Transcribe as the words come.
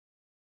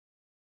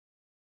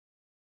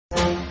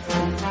Hello,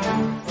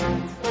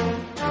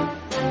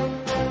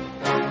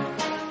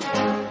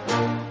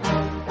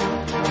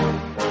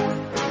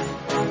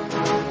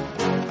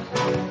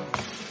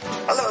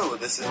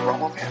 this is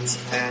Norman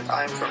Sanzo, and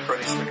I'm from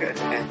Bronies For Good,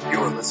 and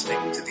you're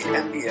listening to the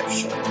MBS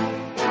Show.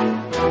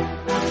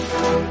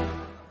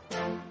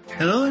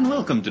 Hello and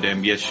welcome to the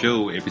MBS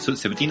Show, episode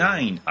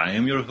 79. I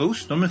am your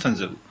host, Norman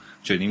Sanzo.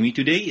 Joining me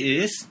today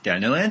is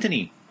Daniel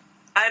Anthony.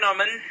 Hi,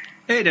 Norman.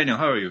 Hey, Daniel,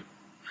 how are you?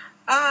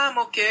 I'm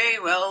okay.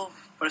 Well,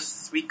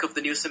 first week of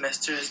the new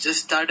semester has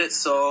just started,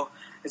 so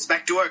it's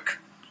back to work.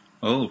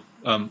 Oh,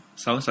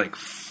 sounds like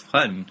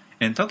fun.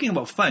 And talking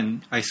about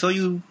fun, I saw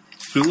you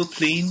flew a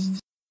plane.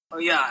 Oh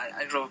yeah,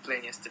 I drove a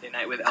plane yesterday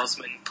night with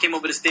Elsman. Came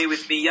over to stay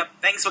with me. Yep,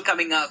 thanks for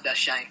coming up,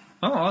 Dashine.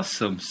 Oh,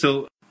 awesome.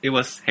 So, it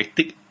was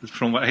hectic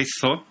from what I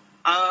saw?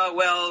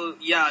 Well,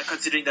 yeah,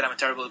 considering that I'm a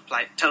terrible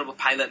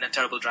pilot and a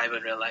terrible driver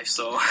in real life,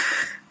 so...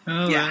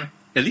 Oh, yeah.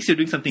 At least you're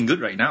doing something good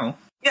right now.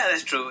 Yeah,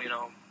 that's true,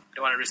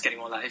 don't want to risk any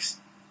more lives.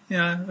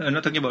 Yeah, I'm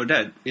not talking about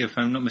that. If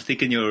I'm not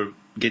mistaken, you're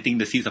getting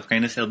the Seeds of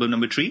Kindness album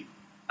number 3?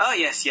 Oh,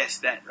 yes,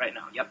 that, right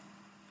now, yep.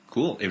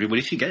 Cool,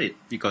 everybody should get it,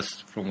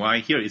 because from what I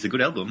hear, it's a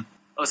good album.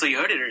 Oh, so you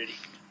heard it already?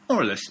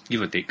 More or less,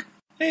 give or take.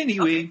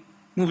 Anyway,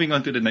 Moving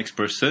on to the next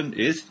person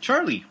is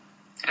Charlie.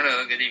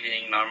 Hello, good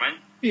evening, Norman.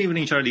 Good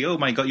evening, Charlie. Oh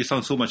my god, you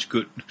sound so much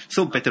good.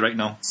 So better right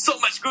now. So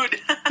much good!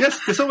 Yes,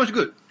 you're so much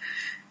good.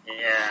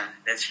 Yeah,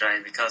 that's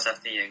right. Because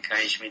after you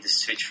encouraged me to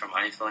switch from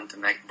iPhone to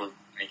MacBook,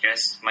 I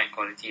guess mic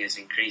quality has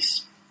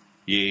increased.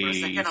 Yay. For a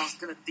second, I was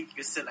going to think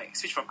you said,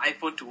 switch from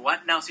iPhone to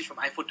what now? Switch from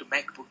iPhone to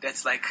MacBook.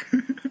 That's okay.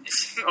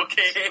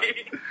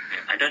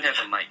 I don't have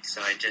a mic,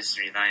 so I just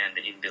rely on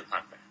the inbuilt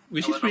hardware.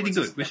 Which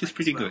is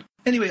pretty good.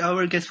 Anyway,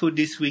 our guest for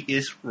this week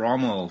is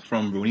Rommel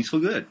from Bronies For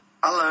Good.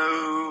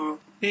 Hello.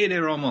 Hey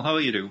there, Rommel. How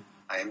are you doing?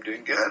 I am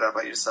doing good. How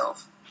about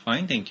yourself?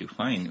 Fine, thank you.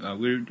 Fine.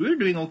 We're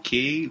doing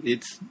okay.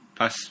 It's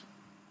past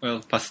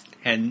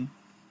 10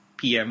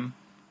 p.m.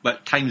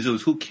 But time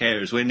zones, who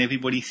cares? When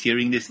everybody's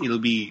hearing this, it'll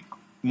be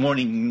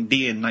morning,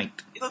 day and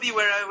night. It'll be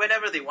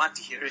whenever they want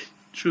to hear it.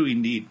 True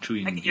indeed.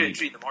 I can hear it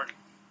 3 in the morning.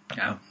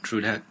 Yeah,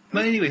 true that.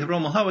 But anyway,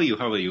 Rommel, how are you?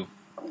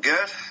 I'm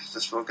good.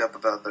 Just woke up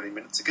about 30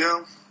 minutes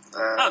ago.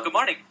 Good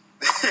morning.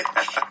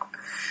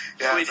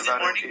 Yeah, Wait, it's is it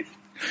about morning?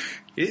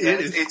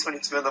 It's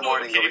 8:22 in the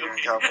morning over here in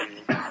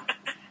California.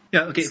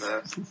 Yeah, okay.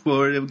 So,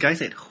 for the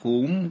guys at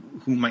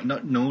home who might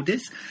not know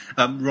this,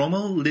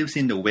 Rommel lives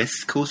in the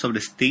west coast of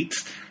the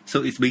States,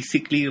 so it's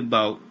basically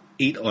about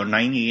 8 or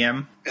 9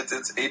 a.m.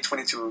 it's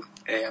 8:22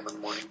 a.m. in the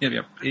morning.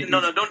 Yep.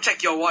 No, don't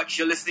check your watch.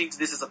 You're listening to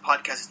this as a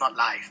podcast. It's not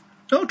live.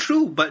 No,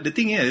 true, but the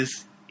thing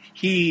is,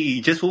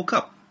 he just woke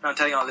up. No, I'm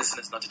telling our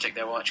listeners not to check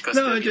their watch because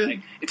No, it's 8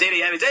 a.m. It's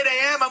 8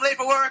 a.m. I'm late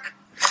for work.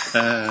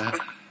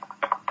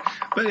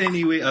 But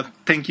anyway,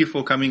 thank you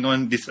for coming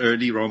on this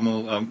early,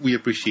 Rommel. We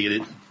appreciate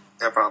it.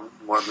 No problem.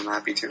 More than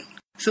happy to.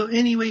 So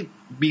anyway,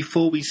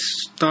 before we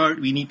start,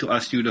 we need to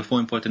ask you the 4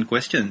 important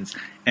questions.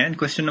 And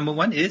question number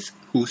 1 is,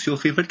 who's your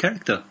favorite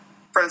character?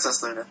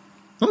 Princess Luna.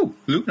 Oh,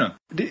 Luna.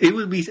 It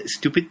would be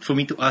stupid for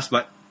me to ask,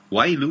 but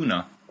why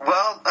Luna?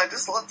 Well, I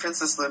just love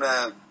Princess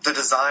Luna. The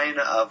design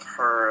of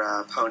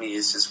her pony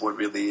is just what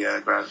really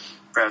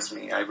grabs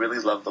me. I really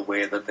love the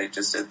way that they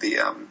just did the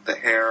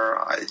hair.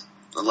 I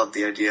love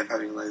the idea of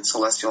having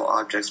celestial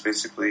objects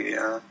basically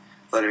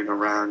floating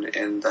around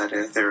in that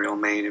ethereal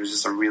mane. It was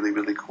just a really,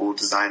 really cool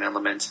design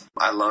element.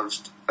 I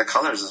loved the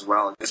colors as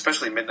well.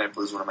 Especially Midnight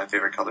Blue is one of my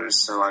favorite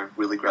colors, so I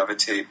really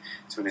gravitate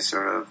to any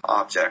sort of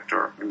object,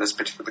 or in this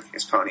particular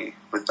case, pony,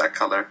 with that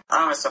color.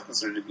 I myself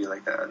consider to be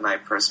like a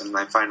night person, and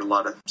I find a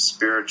lot of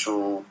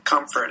spiritual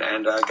comfort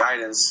and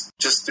guidance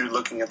just through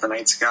looking at the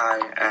night sky,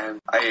 and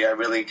I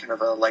really kind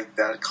of like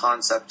that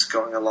concept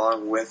going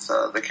along with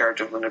the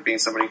character of Luna being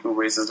somebody who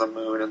raises the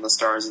moon and the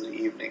stars in the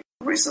evening.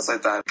 Reasons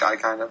like that, I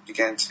kind of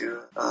began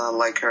to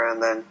like her,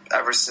 and then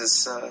ever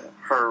since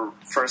her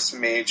first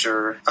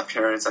major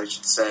appearance, I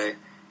should say,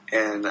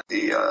 in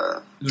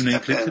the Lunar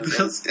Eclipse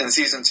episode? In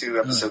season 2,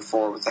 episode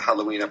 4, with the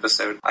Halloween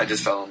episode, I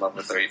just fell in love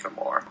with her even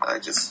more. I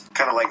just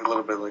kind of like a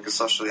little bit like a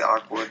socially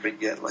awkward, but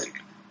yet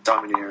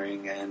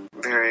domineering and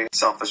very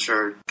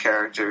self-assured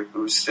character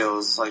who still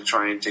is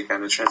trying to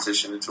kind of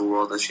transition into a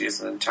world that she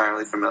isn't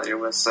entirely familiar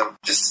with. So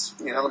just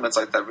elements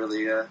like that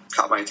really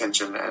caught my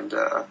attention and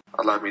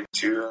allowed me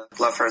to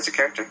love her as a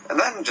character. And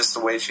then just the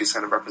way she's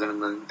kind of represented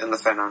in the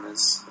fandom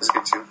is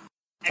good too.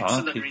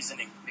 Excellent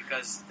reasoning,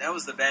 because that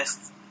was the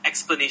best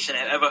explanation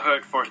I've ever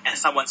heard for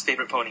someone's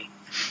favorite pony.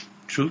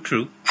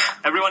 True.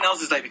 Everyone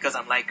else is because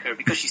I'm like her,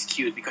 because she's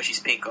cute, because she's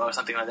pink, or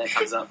something like that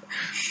comes up.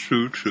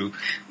 True.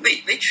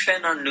 Wait, which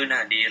fan on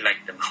Luna do you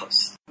like the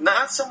most?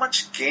 Not so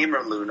much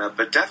Gamer Luna,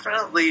 but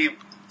definitely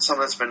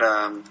something that's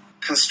been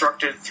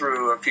constructed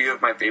through a few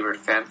of my favorite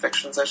fan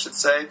fictions, I should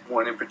say.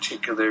 One in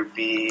particular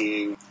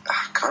being...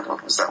 God,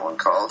 what was that one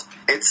called?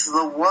 It's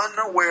the one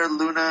where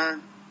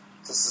Luna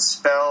does the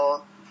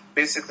spell...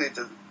 Basically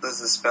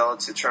does the spell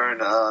to turn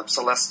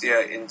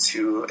Celestia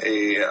into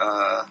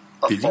a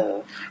a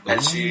foal,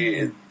 and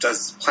she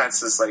plants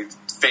this like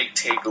fake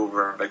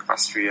takeover of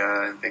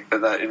Equestria and think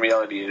that in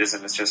reality it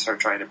isn't. It's just her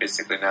trying to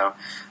basically now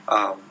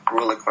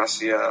rule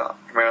Equestria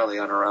primarily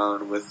on her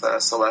own with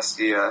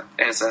Celestia,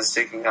 and it says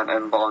taking on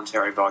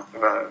involuntary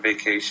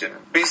vacation.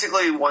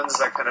 Basically, ones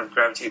that kind of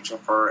gravitate to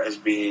her as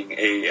being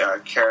a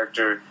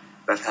character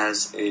that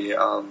has a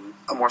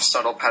more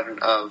subtle pattern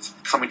of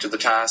coming to the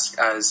task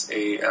as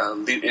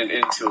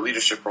into a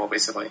leadership role,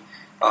 basically.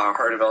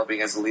 Her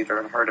developing as a leader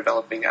and her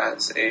developing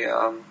as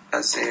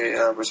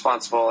a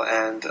responsible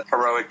and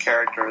heroic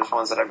character is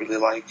ones that I really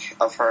like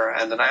of her.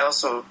 And then I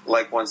also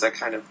like ones that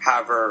kind of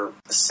have her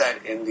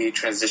set in the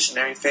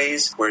transitionary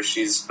phase where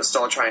she's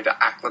still trying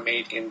to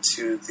acclimate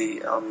into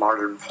the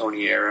modern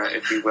pony era,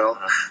 if you will,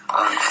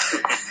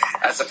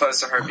 as opposed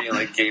to her being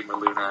like Gamer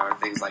Luna or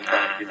things like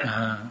that. You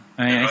know?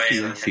 I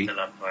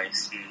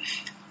see.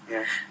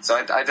 Yeah, so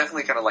I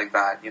definitely kind of like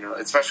that, you know,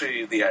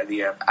 especially the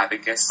idea of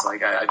abacus.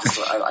 Like,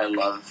 I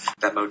love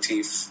that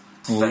motif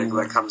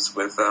that comes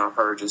with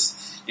her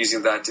just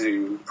using that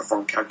to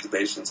perform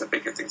calculations and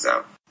figure things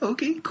out.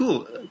 Okay,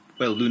 cool.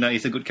 Well, Luna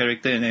is a good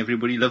character and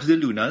everybody loves the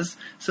Lunas.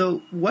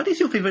 So, what is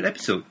your favorite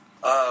episode?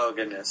 Oh,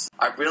 goodness.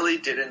 I really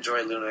did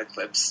enjoy Luna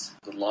Eclipse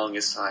the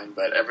longest time,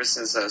 but ever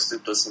since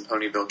Sleepless in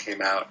Ponyville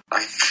came out,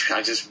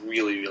 I just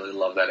really, really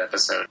love that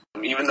episode.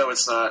 Even though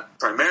it's not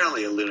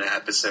primarily a Luna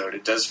episode,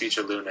 it does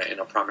feature Luna in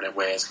a prominent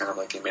way as kind of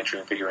like a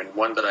mentoring figure, and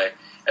one that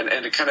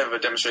and it kind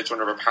of demonstrates one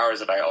of her powers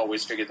that I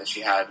always figured that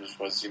she had, which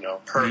was, you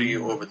know, her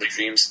view over the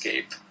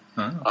dreamscape.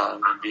 And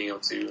being able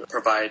to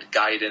provide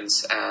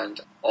guidance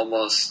and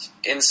almost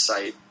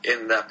insight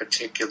in that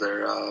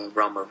particular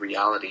realm of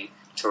reality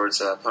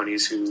towards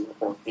ponies who,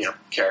 or, you know,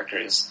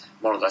 characters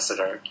more or less that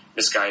are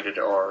misguided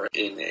or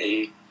in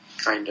a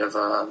kind of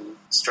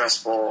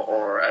stressful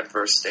or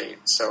adverse state.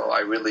 So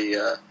I really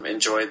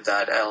enjoyed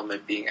that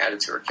element being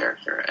added to her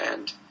character,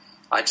 and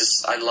I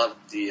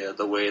loved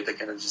the way they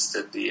kind of just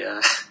did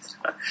the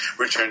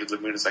Return to the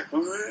Moon. It's like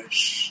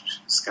whoosh.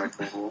 It's kind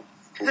of cool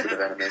bit of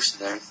animation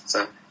there.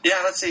 So yeah,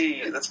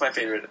 that's my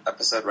favorite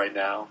episode right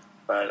now.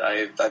 But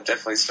I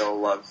definitely still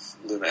love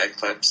Luna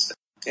Eclipse.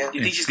 Yeah.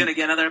 You think she's going to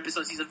get another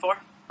episode season 4?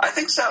 I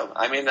think so.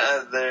 I mean,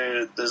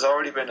 there's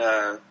already been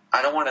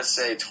I don't want to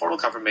say total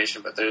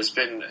confirmation, but there's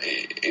been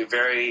a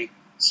very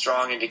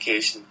strong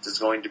indication that there's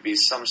going to be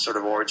some sort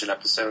of origin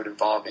episode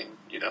involving,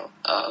 you know,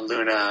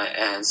 Luna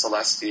and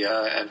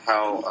Celestia and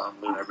how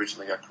Luna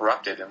originally got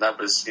corrupted. And that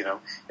was, you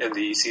know, in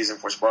the season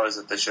 4 spoilers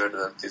that they showed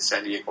at the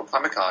San Diego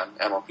Comic-Con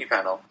MLP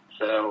panel.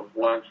 So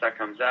once that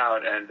comes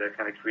out and it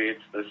kind of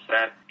creates the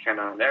set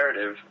canon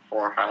narrative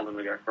for how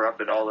Luna got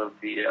corrupted, all of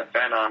the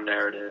fanon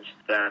narratives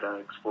that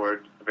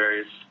explored the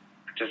various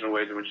potential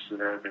ways in which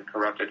Luna had been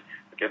corrupted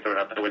get thrown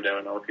out the window,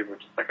 and all the people are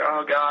just like,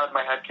 oh god,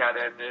 my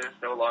headcanon is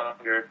no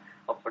longer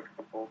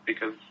applicable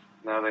because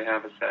now they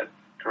have a set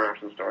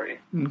corruption story.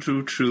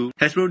 True.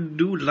 Hasbro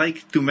do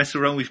like to mess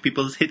around with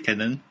people's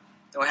headcanon.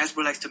 Oh,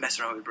 Hasbro likes to mess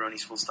around with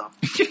bronies, full stop.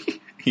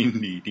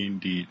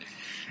 Indeed.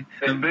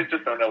 They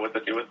just don't know what to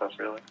do with us,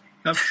 really.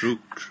 True.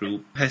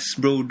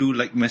 Hasbro do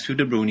like mess with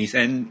the bronies,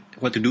 and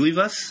what to do with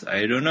us?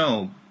 I don't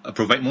know.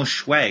 Provide more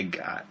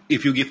swag.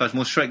 If you give us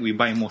more swag, we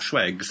buy more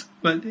swags.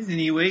 But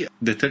anyway,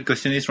 the third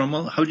question is,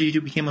 Rommel, how did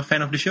you become a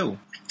fan of the show?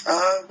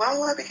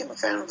 Well, I became a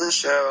fan of the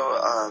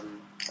show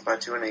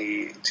about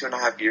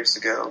 2.5 years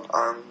ago,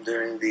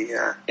 during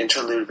the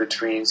interlude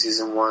between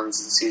season 1 and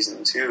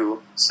season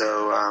 2.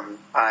 So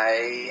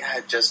I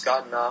had just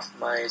gotten off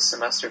my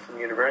semester from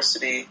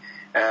university,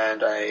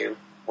 and I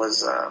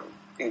was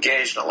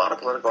engaged in a lot of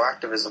political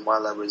activism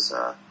while I was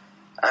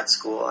at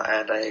school,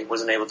 and I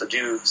wasn't able to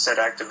do said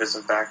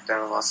activism back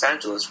down in Los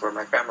Angeles where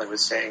my family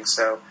was staying.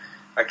 So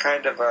I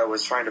kind of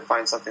was trying to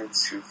find something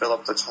to fill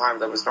up the time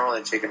that was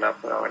normally taken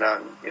up when I went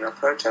out and, you know,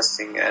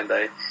 protesting, and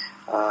I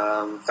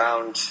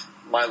found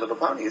My Little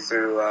Pony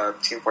through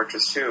Team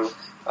Fortress 2.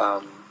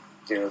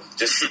 You know,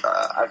 just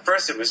at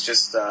first it was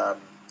just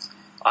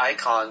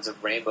icons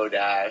of Rainbow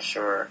Dash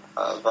or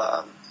of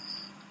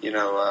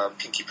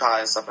Pinkie Pie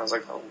and stuff. And I was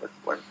like, oh,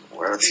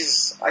 where are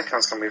these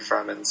icons coming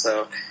from? And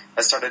so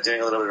I started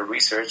doing a little bit of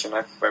research, and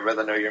I read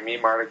the Know Your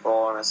Meme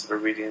article, and I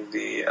started reading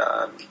the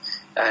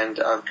end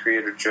of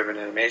creator-driven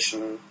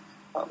animation,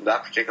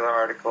 that particular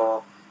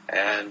article.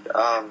 And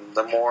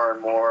the more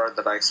and more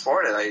that I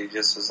explored it, I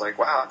just was like,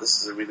 wow,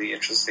 this is a really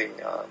interesting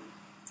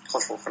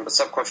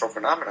subcultural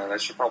phenomenon. I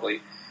should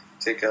probably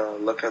take a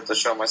look at the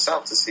show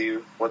myself to see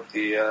what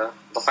the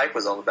hype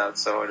was all about.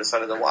 So I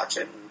decided to watch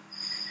it, and,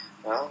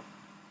 well,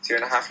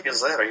 2.5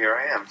 years later, here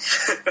I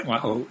am.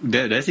 Wow,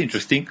 that's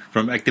interesting.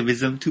 From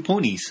activism to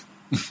ponies.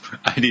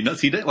 I did not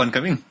see that one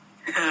coming.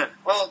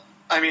 Well,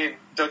 I mean,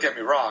 don't get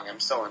me wrong, I'm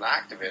still an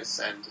activist,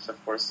 and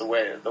of course the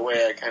way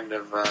I kind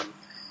of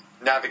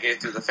navigate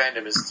through the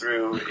fandom is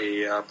through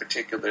a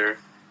particular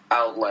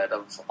outlet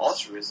of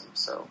altruism,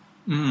 so...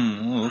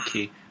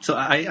 Okay. So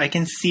I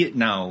can see it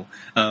now.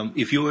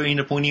 If you were in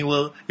the pony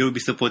world, you would be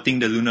supporting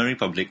the Lunar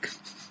Republic.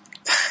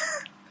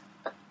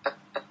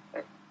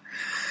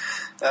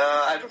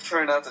 I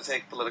prefer not to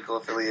take political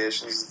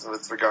affiliations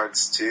with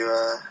regards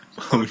to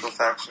political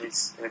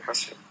factions in a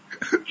question.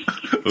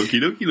 Okie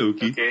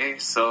dokie. Okay,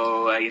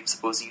 so I'm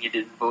supposing you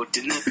didn't vote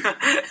in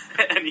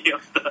any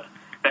of the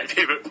fan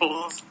favorite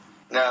polls?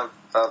 No,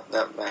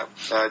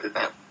 I did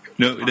not.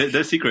 No,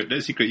 that's secret.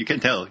 That's secret. You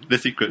can't tell.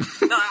 That's secret.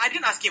 No, I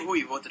didn't ask him who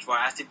he voted for.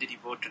 I asked him did he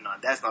vote or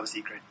not. That's not a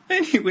secret.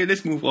 Anyway,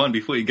 let's move on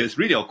before it gets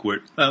really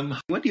awkward.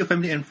 What do your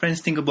family and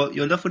friends think about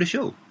your love for the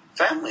show?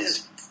 Family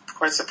is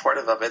quite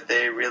supportive of it.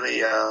 They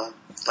really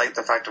like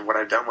the fact of what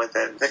I've done with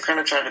it. They kind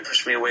of tried to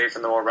push me away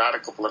from the more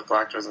radical political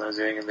activism I was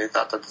doing, and they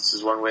thought that this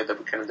is one way that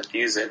we kind of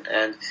diffuse it.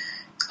 And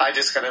I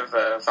just kind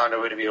of found a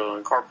way to be able to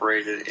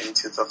incorporate it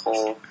into the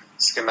whole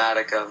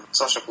schematic of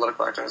social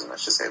political activism, I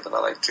should say, that I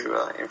like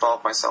to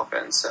involve myself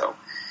in. So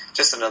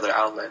just another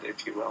outlet,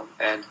 if you will.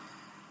 And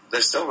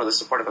they're still really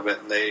supportive of it,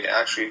 and they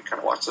actually kind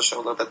of watch the show a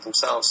little bit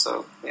themselves.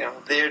 So,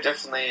 they're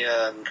definitely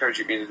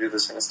encouraging me to do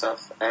this kind of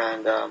stuff.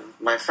 And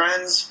my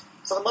friends,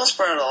 for the most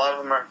part, a lot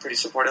of them are pretty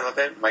supportive of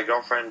it. My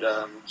girlfriend,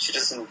 she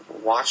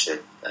doesn't watch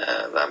it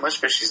that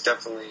much, but she's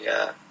definitely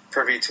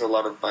privy to a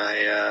lot of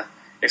my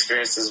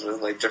experiences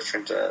with like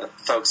different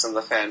folks in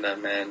the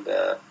fandom,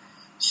 and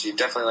she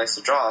definitely likes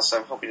to draw, so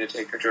I'm hoping to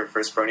take her to her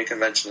first Brony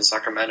convention in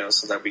Sacramento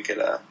so that we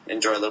could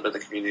enjoy a little bit of the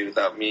community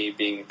without me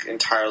being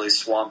entirely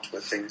swamped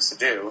with things to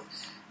do.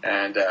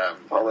 And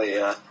probably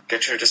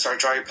get her to start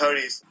drawing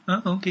ponies.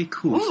 Oh, okay,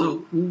 cool. Ooh. So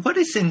what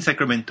is in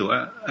Sacramento?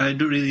 I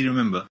don't really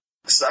remember.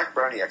 Sac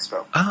Brony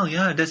Expo. Oh,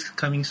 yeah, that's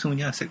coming soon.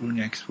 Yeah, Sac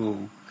Brony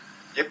Expo.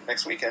 Yep,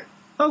 next weekend.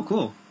 Oh,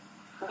 cool.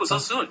 Oh, so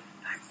soon.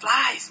 Time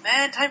flies,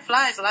 man. Time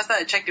flies. The last time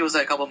I checked, it was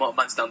like a couple more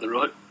months down the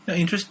road.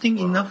 Interesting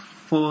enough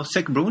for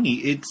Sac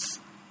Brony, it's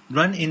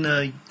run in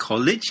a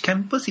college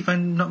campus, if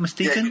I'm not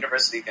mistaken. Yeah,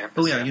 university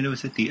campus. Oh, yeah,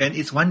 university. And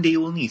it's 1 day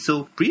only,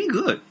 so pretty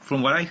good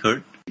from what I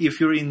heard.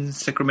 If you're in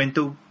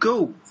Sacramento,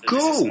 go!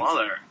 It's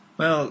smaller.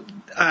 Well,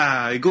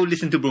 go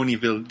listen to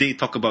Bronyville. They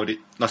talked about it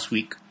last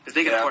week. Because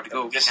they can afford to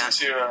go.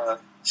 Listen to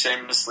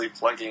shamelessly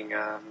plugging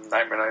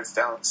Nightmare Nights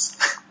Dallas.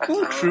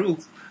 Oh, true.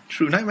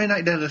 Nightmare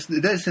Night Dallas.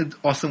 That's an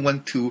awesome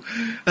one too.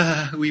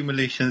 We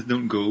Malaysians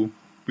don't go.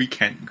 We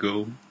can't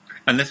go.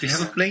 Unless we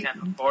have a plane.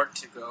 Can't afford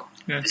to go.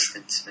 Yeah.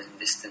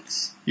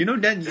 Distance. You know,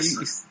 Dan,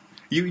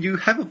 you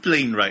have a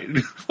plane, right?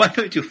 Why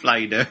don't you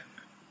fly there?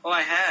 Oh,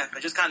 I have. I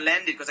just can't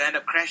land it because I end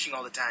up crashing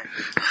all the time.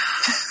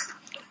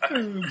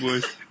 Oh,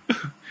 boy.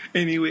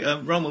 Anyway,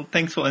 Rommel,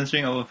 thanks for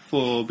answering our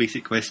 4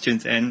 basic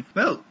questions. And,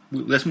 well,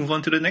 let's move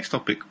on to the next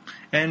topic.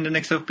 And the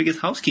next topic is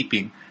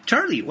housekeeping.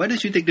 Charlie, why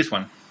don't you take this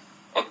one?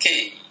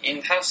 Okay,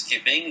 in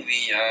housekeeping,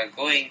 we are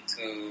going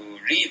to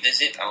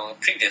revisit our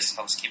previous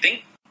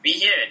housekeeping. We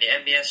here at the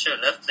MBS Show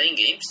love playing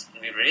games,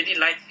 and we really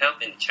like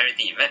help in the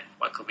charity event.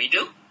 What could we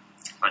do?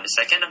 On the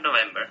 2nd of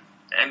November,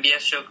 the MBS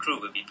Show crew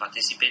will be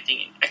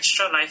participating in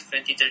Extra Life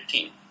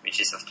 2013,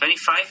 which is a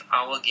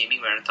 25-hour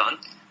gaming marathon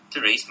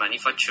to raise money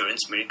for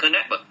Children's Miracle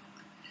Network.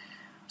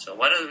 So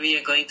what are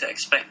we going to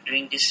expect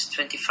during this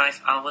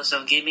 25 hours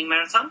of gaming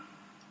marathon?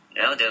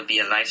 Well, there will be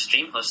a live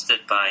stream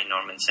hosted by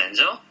Norman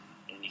Sanzo,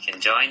 and you can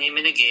join him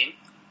in a game,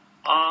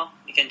 or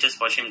you can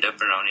just watch him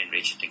derp around and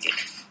rage at the game.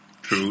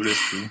 True, that's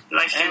true.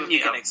 Live stream, and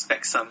you can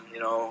expect some,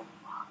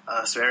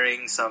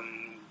 swearing,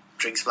 some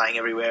drinks flying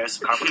everywhere,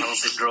 some carpal tunnel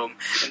syndrome,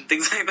 and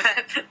things like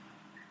that.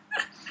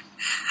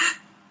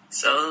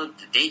 So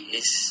the date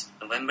is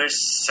November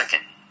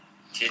 2nd.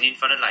 Tune in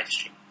for the live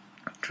stream.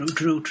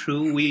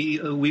 True. We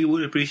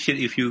would appreciate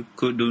if you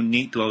could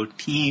donate to our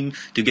team.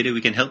 Together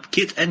we can help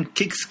kids and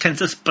kick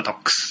cancer's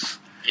buttocks.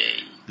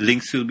 Yay.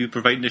 Links will be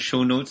provided in the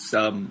show notes.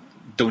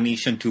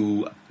 Donation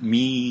to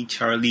me,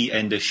 Charlie,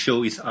 and the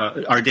show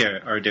are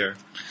there.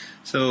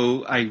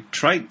 So I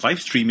tried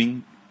live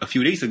streaming a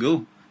few days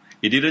ago.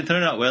 It didn't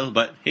turn out well,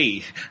 but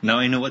hey, now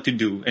I know what to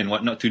do and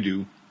what not to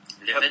do.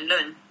 Live and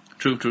learn.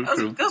 True.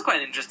 That was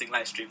quite an interesting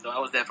live stream, though. I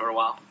was there for a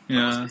while.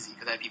 Yeah. I was busy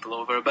because I had people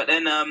over. But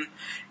then,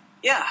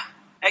 yeah.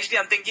 Actually,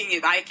 I'm thinking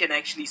if I can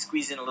actually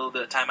squeeze in a little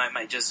bit of time, I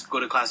might just go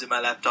to class with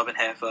my laptop and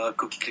have a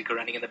cookie clicker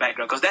running in the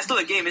background. Because that's still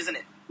a game, isn't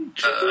it?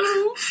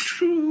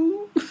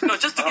 True. No,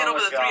 just to get over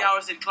the 3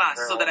 hours in class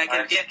so that I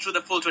can get through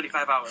the full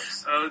 25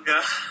 hours. Oh,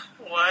 God.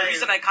 Why? The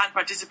reason I can't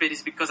participate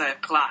is because I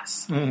have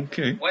class.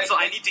 Okay. So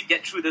I need to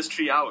get through those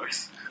 3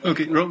 hours.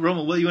 Okay,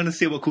 Rommel, what do you want to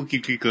say about Cookie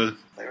Clicker?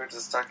 They were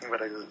just talking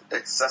about it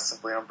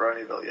excessively on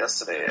Bronyville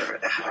yesterday.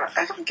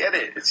 I don't get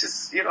it. It's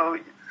just,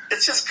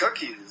 it's just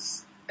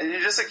cookies. And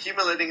you're just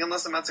accumulating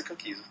endless amounts of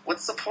cookies.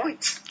 What's the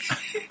point?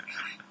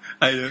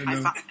 I don't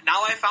know.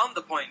 Now I found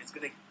the point. It's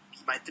going to be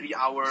my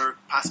 3-hour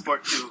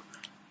passport to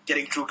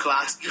getting through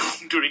class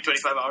during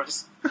 25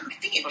 hours. I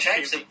think it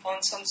drives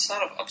upon some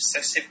sort of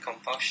obsessive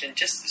compulsion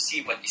just to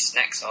see what is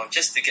next, or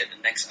just to get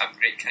the next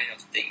upgrade kind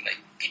of thing. Like,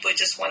 people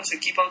just want to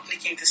keep on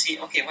clicking to see,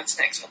 okay, what's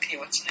next?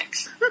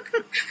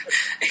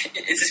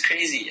 It's just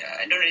crazy.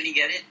 I don't really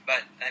get it,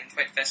 but I'm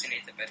quite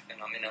fascinated by the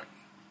phenomenon.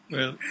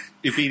 Well,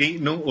 if it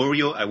ain't no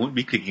Oreo, I won't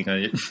be clicking on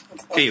it.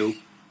 KO.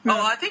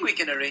 Oh, I think we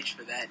can arrange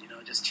for that,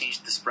 just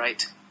change the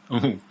sprite.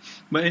 Oh,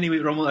 but anyway,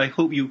 Rommel, I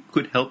hope you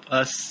could help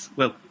us.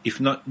 Well,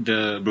 if not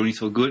the Bronies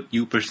For Good,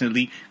 you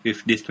personally,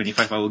 with this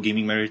 25-hour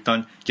gaming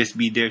marathon, just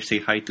be there, say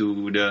hi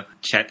to the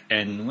chat,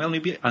 and, well,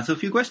 maybe answer a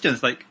few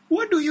questions like,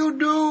 what do you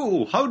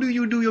do? How do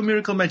you do your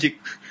miracle magic?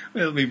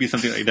 Well, maybe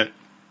something like that.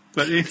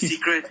 But The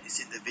secret is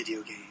in the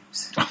video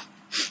games.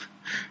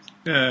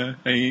 I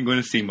ain't going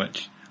to say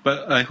much.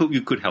 But I hope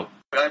you could help.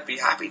 I'd be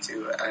happy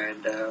to,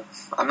 and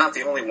I'm not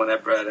the only one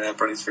at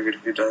Bronies For Good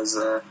who does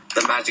the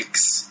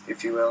magics,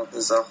 if you will.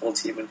 There's a whole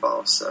team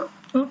involved, so...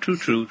 Oh, true.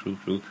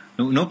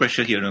 No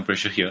pressure here, no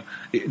pressure here.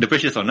 The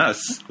pressure's on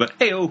us, but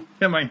hey-oh,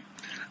 never mind.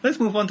 Let's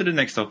move on to the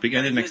next topic.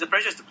 And the next...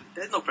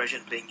 There's no pressure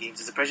in playing games,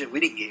 there's a pressure in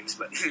winning games,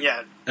 but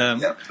yeah.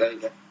 Yeah, there you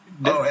go.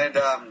 Oh, and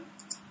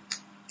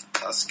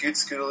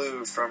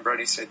Scootaloo from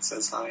Brony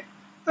says hi.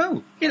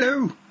 Oh,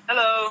 hello.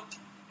 Hello.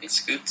 Hey,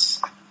 Scoots.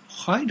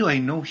 Why do I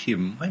know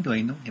him?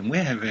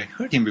 Where have I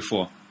heard him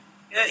before?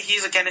 Yeah,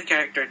 he's a canon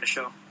character in the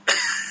show.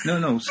 No,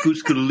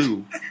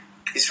 Scootaloo.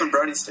 He's from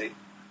Brony State.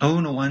 Oh,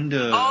 no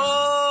wonder.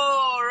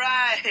 Oh,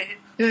 right.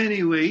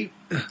 Anyway,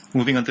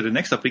 moving on to the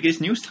next topic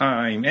is news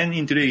time. And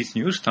in today's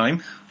news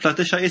time,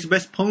 Fluttershy is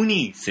best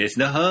pony, says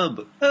the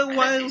hub.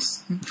 While...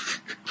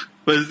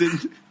 Was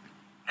it...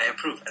 I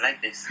approve. I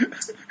like this.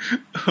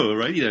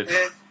 Alrighty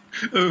then.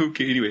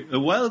 Okay, anyway, a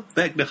while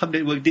back, the Hub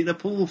Network did a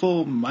poll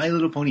for My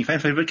Little Pony fan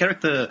favorite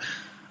character.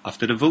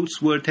 After the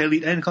votes were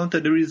tallied and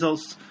counted, the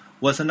results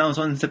was announced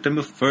on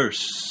September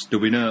 1st. The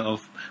winner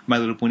of My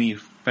Little Pony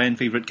fan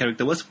favorite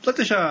character was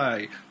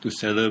Fluttershy. To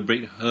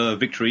celebrate her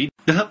victory,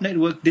 the Hub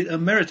Network did a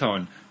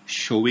marathon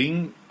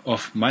showing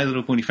of My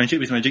Little Pony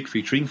Friendship is Magic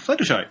featuring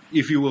Fluttershy.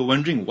 If you were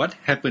wondering what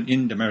happened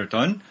in the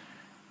marathon,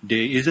 there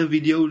is a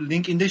video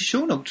link in the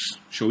show notes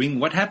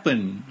showing what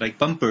happened, like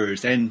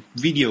bumpers and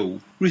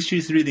video, which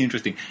is really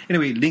interesting.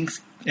 Anyway,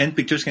 links and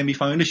pictures can be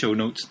found in the show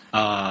notes.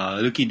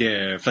 Looky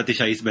there,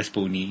 Fluttershy is best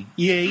pony.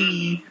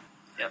 Yay!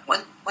 Yeah,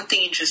 one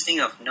thing interesting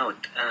of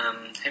note,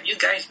 have you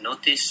guys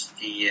noticed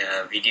the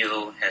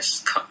video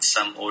has got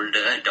some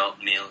older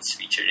adult males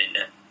featured in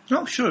there?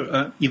 Oh,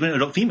 sure, even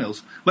adult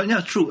females. But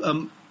yeah, true.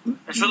 What?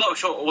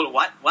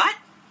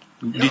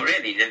 No,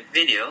 really, the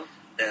video...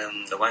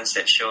 the ones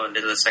that show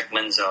little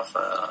segments of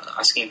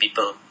asking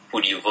people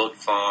who do you vote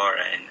for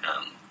and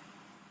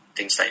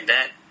things like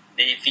that,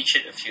 they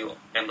featured a few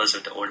members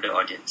of the older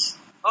audience.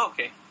 Oh,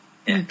 okay.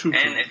 Yeah. True.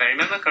 And if I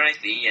remember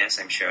correctly, yes,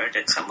 I'm sure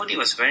that somebody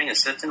was wearing a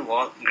certain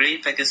grey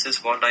Pegasus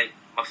Walleye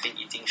muffin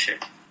eating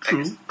shirt.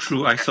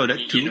 True, I saw that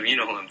too. You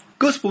know who I'm...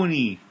 Ghost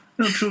Pony!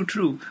 No,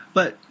 true.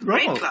 But,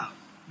 Rain Rommel... Cloud.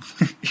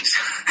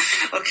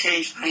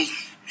 Okay, fine.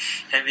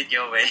 Have it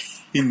your way.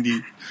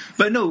 Indeed.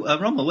 But no,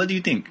 Rommel, what do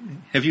you think?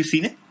 Have you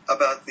seen it?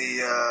 About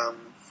the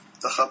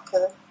Hub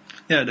poll?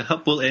 Yeah, the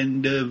hub poll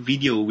and the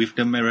video with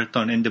the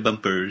marathon and the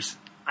bumpers.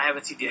 I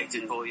haven't seen the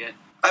exit poll yet.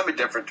 I'm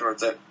indifferent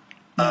towards it.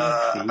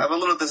 I'm a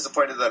little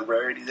disappointed that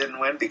Rarity didn't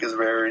win because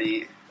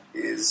Rarity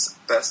is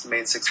best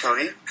main 6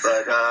 pony.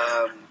 But,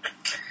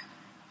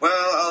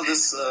 well, I'll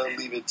just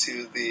leave it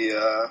to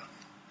the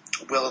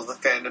will of the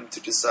fandom to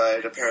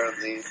decide,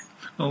 apparently.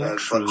 That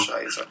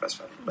Fluttershy is our best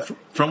friend. But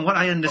from what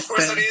I understand...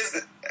 Of course it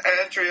is.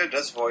 Andrea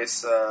does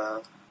voice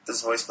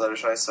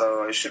Fluttershy,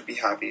 so I should be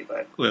happy,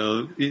 but...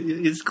 Well,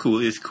 it's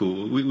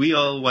cool. We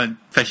all want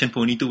Fashion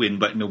Pony to win,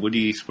 but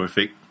nobody is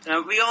perfect.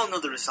 We all know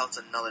the results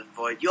are null and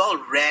void. You all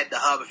read the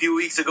Hub a few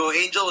weeks ago.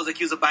 Angel was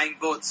accused of buying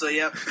votes, so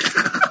yeah.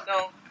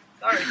 No,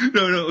 sorry.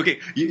 No, okay.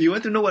 You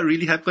want to know what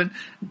really happened?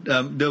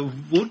 The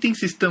voting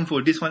system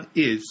for this one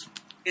is...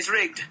 It's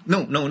rigged.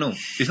 No.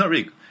 It's not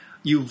rigged.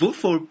 You vote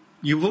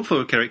for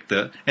a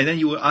character, and then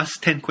you were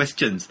asked 10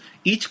 questions.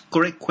 Each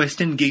correct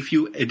question gave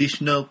you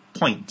additional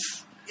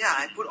points. Yeah,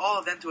 I put all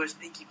of them towards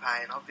Pinkie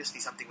Pie, and obviously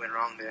something went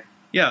wrong there.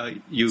 Yeah,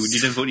 you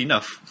didn't vote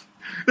enough.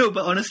 No,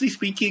 but honestly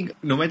speaking,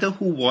 no matter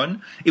who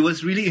won, it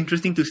was really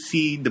interesting to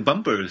see the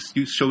bumpers.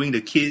 You showing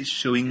the kids,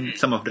 showing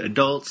some of the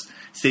adults,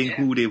 saying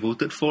who they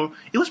voted for.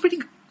 It was pretty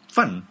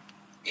fun.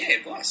 Yeah,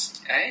 it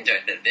was. I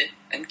enjoyed that bit.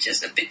 I'm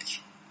just a bit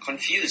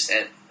confused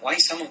at why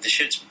some of the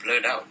shirts were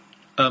blurred out.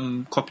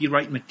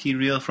 Copyright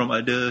material from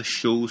other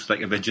shows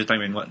like Adventure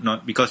Time and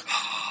whatnot, because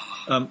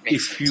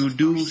if you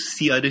do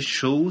see other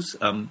shows,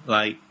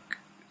 like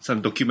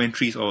some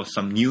documentaries or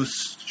some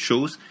news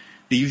shows,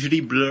 they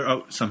usually blur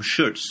out some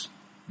shirts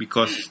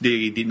because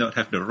they did not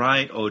have the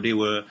right or they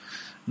were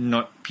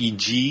not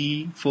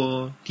PG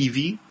for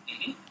TV.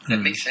 Mm-hmm.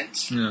 That makes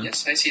sense. Yeah.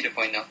 Yes, I see the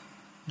point now.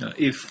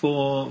 If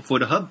for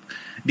the Hub,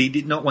 they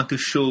did not want to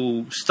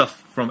show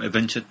stuff from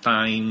Adventure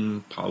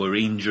Time, Power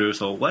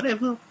Rangers, or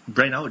whatever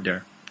brand out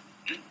there.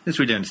 It's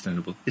really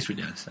understandable.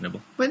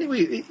 But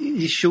anyway,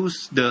 it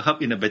shows the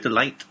Hub in a better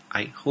light,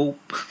 I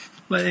hope.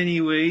 But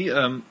anyway,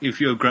 if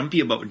you're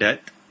grumpy about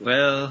that,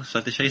 well,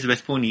 Fluttershy is the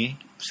best pony,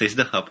 says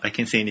the Hub. I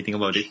can't say anything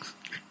about it.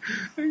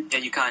 Yeah,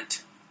 you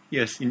can't.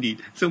 Yes,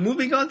 indeed. So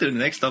moving on to the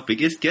next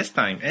topic is guest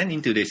time. And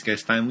in today's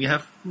guest time, we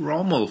have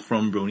Rommel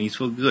from Bronies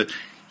For Good.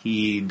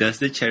 He does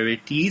the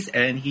charities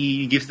and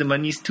he gives the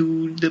monies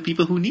to the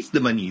people who need the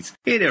monies.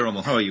 Hey there,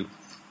 Rommel. How are you?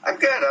 I'm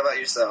good. How about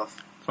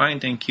yourself? Fine,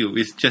 thank you.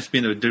 It's just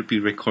been a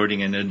derpy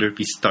recording and a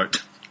derpy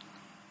start.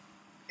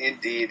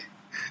 Indeed.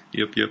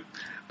 Yep.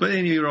 But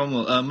anyway,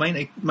 Rommel,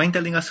 mind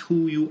telling us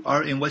who you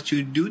are and what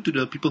you do to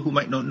the people who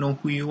might not know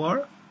who you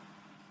are?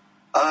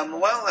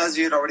 Well, as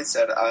you had already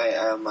said, I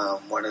am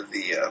one of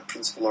the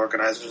principal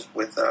organizers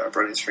with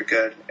Bronies For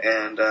Good,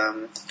 and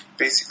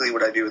basically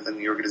what I do within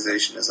the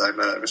organization is I'm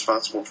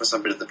responsible for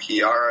some bit of the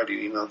PR, I do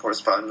email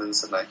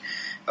correspondence, and I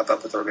help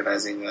out with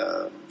organizing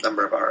a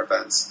number of our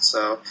events.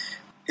 So,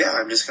 yeah,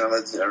 I'm just kind of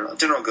a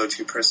general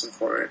go-to person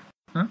for it.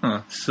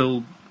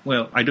 So,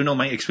 well, I don't know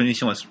my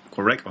explanation was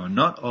correct or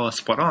not, or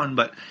spot on,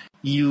 but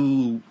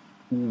you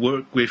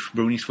work with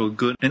Bronies For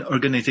Good, an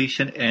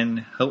organization,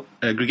 and help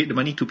aggregate the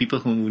money to people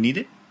who need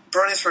it?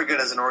 Bronies For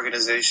Good as an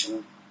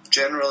organization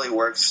generally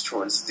works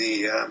towards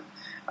the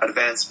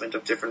advancement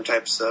of different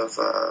types of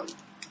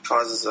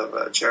causes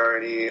of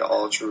charity,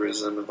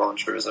 altruism, and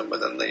volunteerism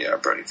within the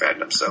Brony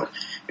fandom. So,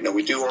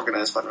 we do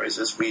organize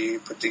fundraisers. We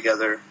put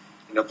together,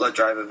 blood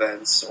drive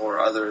events or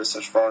other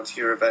such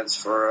volunteer events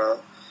for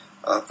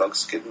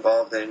folks to get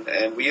involved in.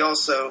 And we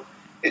also,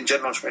 in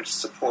general, try to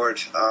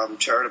support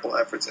charitable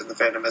efforts in the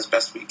fandom as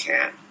best we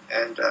can,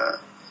 and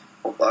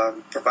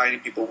providing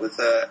people with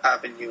an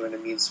avenue and a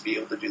means to be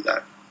able to do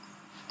that.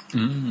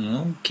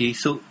 Okay,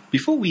 so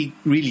before we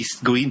really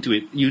go into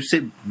it, you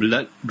said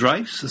blood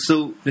drives.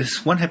 So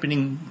there's one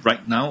happening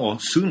right now or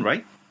soon,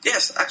 right?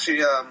 Yes,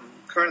 actually,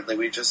 currently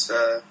we just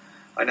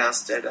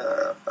announced it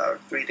about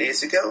 3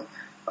 days ago.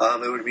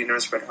 It would be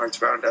Nurse Red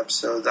Hearts Roundup,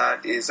 so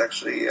that is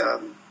actually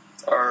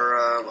our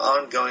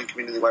ongoing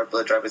community-wide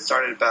blood drive. It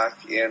started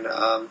back in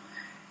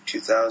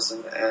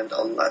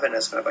 2011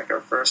 as kind of like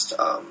our first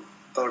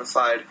bona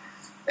fide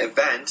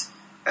event,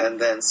 and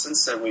then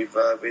since then we've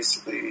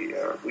basically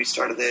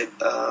restarted it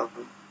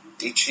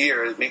each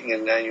year, making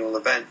it an annual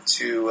event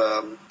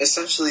to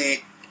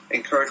essentially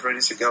encourage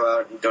Bronies to go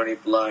out and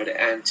donate blood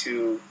and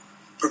to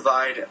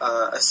provide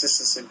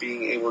assistance in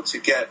being able to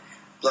get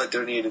blood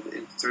donated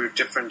through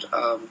different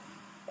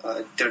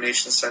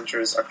donation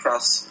centers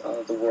across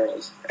the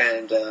world.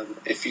 And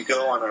if you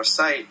go on our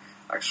site,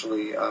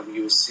 actually,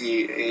 you will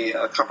see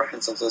a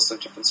comprehensive list of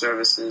different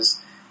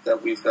services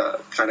that we've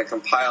kind of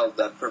compiled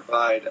that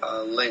provide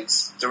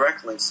links,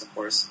 direct links, of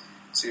course,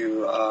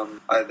 to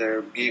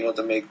either being able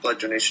to make blood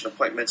donation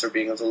appointments or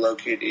being able to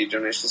locate a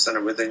donation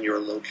center within your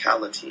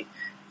locality,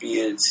 be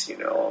it,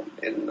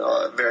 in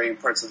varying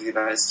parts of the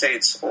United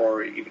States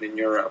or even in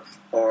Europe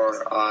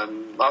or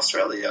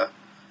Australia.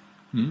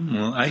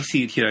 Well, I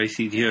see it here.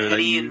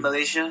 Any in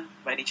Malaysia,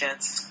 by any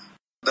chance?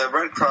 The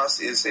Red Cross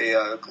is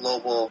a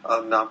global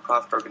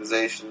non-profit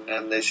organization,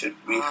 and they should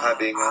be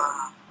having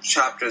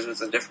chapters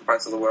within different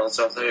parts of the world.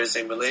 So if there is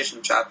a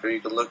Malaysian chapter, you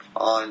can look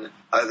on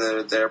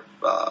either their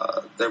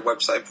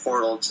website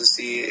portal to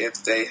see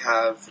if they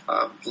have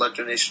blood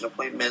donation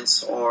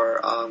appointments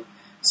or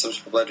some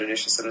blood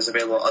donation centers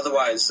available.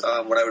 Otherwise,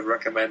 what I would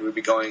recommend would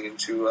be going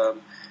into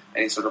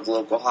any sort of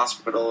local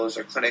hospitals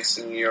or clinics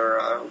in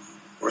your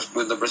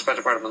with the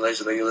respective part of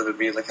Malaysia that you live in,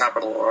 be in the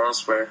capital or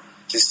elsewhere,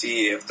 to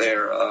see if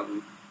they're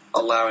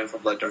allowing for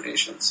blood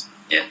donations.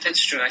 Yeah, that's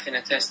true. I can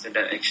attest to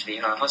that, actually.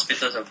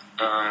 Hospitals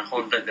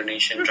hold blood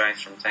donation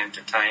drives from time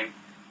to time,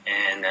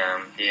 and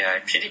they are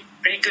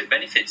pretty good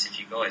benefits if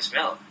you go as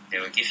well. They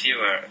will give you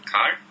a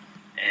card,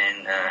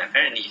 and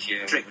apparently if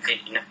you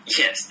take enough,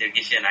 yes, they'll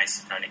give you an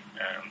isotonic,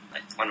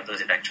 like one of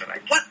those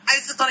electrolytes. What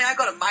isotonic? I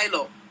got a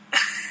Milo.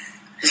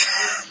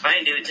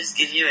 Fine, they will just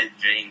give you a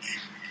drink.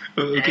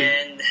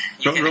 Okay. And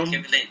you can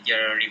accumulate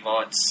your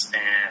rewards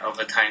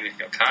over time with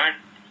your card.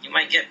 You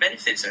might get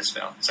benefits as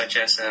well, such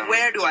as...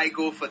 Where do I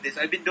go for this?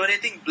 I've been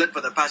donating blood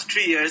for the past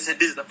 3 years, and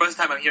this is the first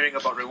time I'm hearing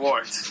about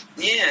rewards.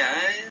 Yeah,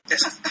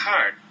 there's a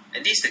card.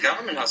 At least the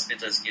government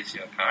hospitals gives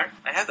you a card.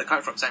 I have the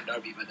card from Sam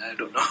Darby, but I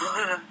don't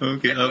know.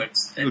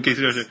 Okay,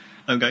 sure.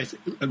 Guys,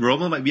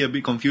 Rommel might be a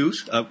bit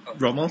confused.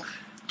 Rommel,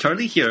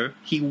 Charlie here,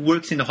 he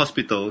works in the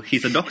hospital.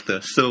 He's a doctor,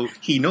 so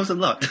he knows a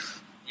lot.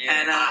 Yeah.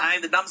 And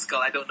I'm the numbskull.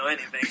 I don't know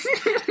anything.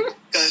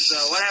 Because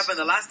what happened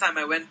the last time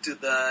I went to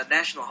the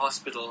National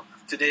Hospital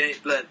to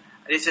donate blood,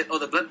 they said,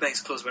 the blood bank's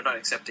closed. We're not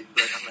accepting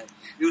blood. I'm like,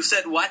 you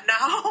said what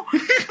now?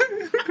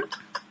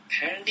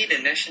 Apparently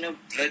the National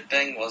Blood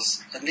Bank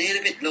was a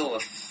little bit low a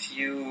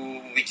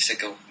few weeks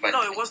ago. But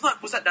no, it was not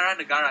Pusat Darah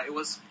Negara. It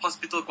was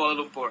Hospital Kuala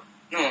Lumpur.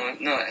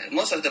 No.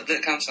 Most of the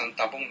blood comes from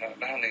Tabung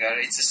Darah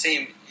Negara. It's the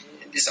same.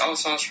 It's all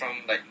sourced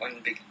from like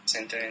one big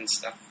center and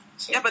stuff.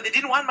 So. Yeah, but they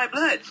didn't want my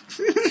blood.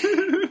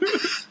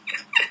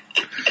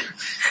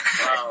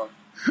 Wow.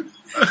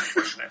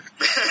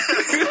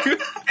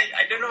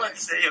 I don't know what to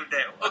say of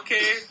that.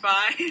 Okay,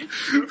 fine.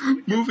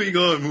 Moving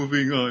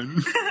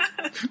on.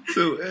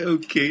 So,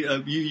 okay,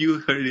 you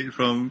heard it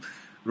from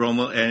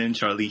Rommel and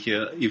Charlie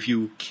here. If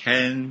you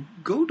can,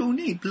 go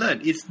donate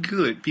blood. It's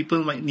good.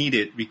 People might need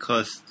it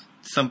because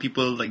some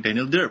people like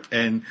Daniel Derp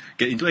and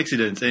get into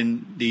accidents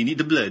and they need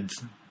the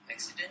bloods.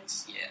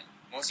 Accidents? Yeah.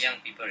 Most young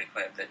people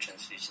require blood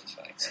transfusions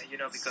for accidents.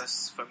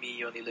 Because for me,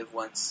 you only live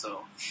once,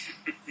 so...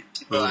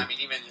 Well, I mean,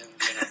 even in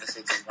the United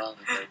States alone,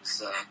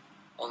 there's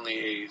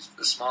only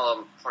a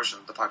small portion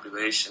of the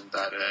population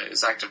that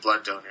is active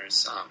blood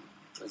donors.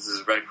 this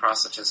is Red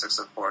Cross statistics,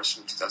 of course,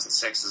 from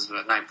 2006, is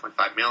about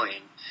 9.5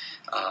 million,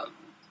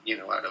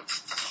 out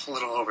of a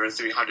little over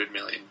 300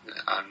 million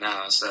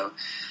now. So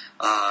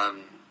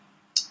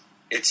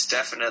it's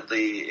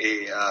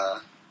definitely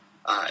a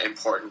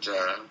important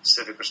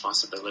civic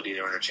responsibility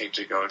to undertake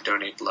to go and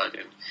donate blood,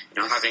 and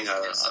having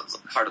a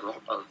part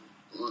of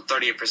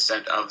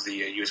 38% of the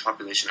U.S.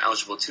 population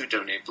eligible to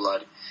donate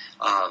blood,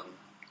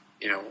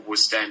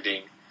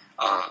 withstanding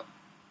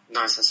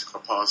nonsensical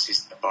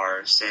policies that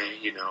bar, say,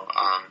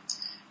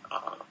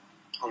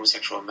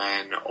 homosexual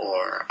men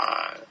or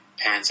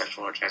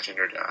pansexual or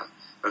transgendered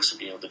folks from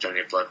being able to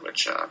donate blood,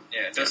 which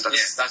that's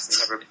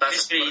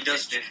basically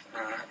those with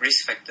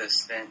risk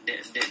factors. Then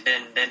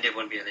they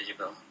won't be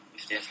eligible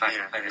if they have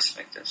high risk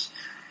factors.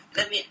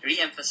 Let me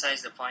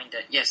re-emphasize the point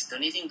that yes,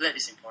 donating blood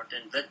is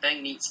important. Blood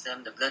bank needs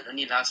them. The blood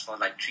only lasts for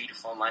like 3 to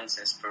 4 months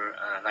as per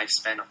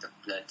lifespan of the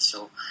blood.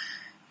 So,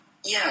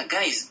 yeah,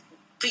 guys,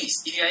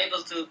 please, if you are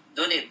able to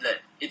donate blood,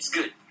 it's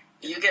good.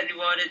 You get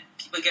rewarded.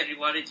 People get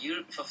rewarded.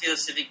 You fulfill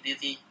civic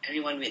duty.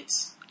 Everyone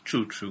wins.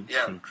 True.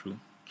 Yeah. True.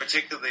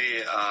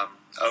 Particularly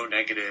O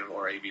negative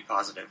or AB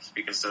positive,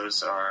 because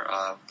those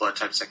are blood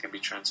types that can be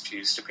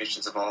transfused to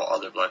patients of all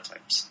other blood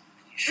types.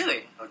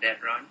 Really? Oh,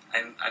 that, Ron?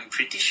 I'm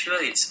pretty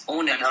sure it's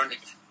O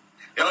negative.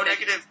 O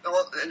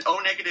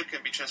negative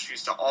can be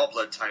transfused to all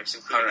blood types,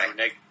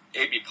 including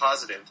AB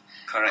positive.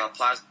 Correct.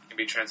 Plasma can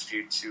be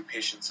transfused to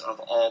patients of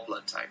all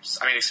blood types.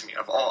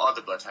 Of all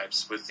other blood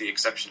types, with the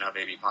exception of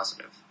AB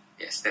positive.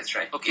 Yes, that's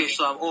right. Okay,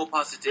 so I'm O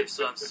positive,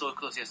 so I'm so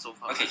close here so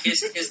far. Okay,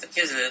 here's a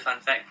little fun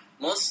fact.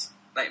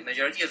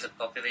 Majority of the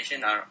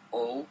population are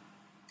O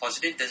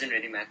positive. Doesn't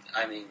really matter.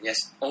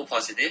 Yes, O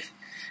positive.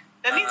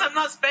 That means I'm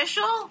not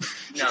special?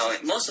 No,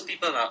 most of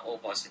people are O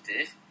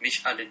positive,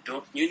 which are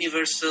the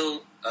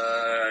universal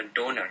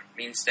donor.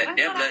 Means that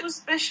their blood was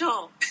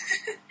special.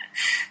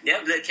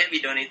 Their blood can be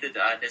donated to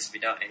others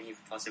without any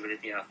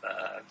possibility of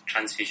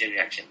transfusion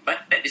reaction.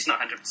 But that is not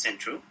 100%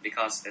 true,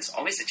 because there's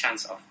always a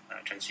chance of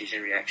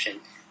transfusion reaction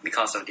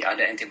because of the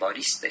other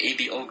antibodies. The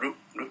ABO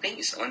grouping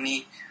is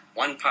only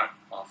one part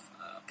of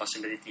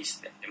possibilities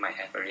that they might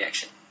have a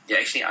reaction. There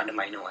actually are the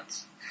minor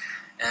ones.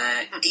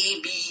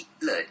 AB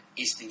blood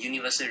is the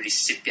universal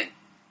recipient.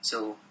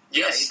 So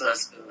yes,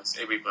 that's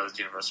AB blood is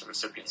the universal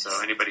recipient. Yes.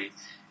 So anybody,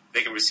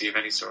 they can receive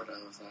any sort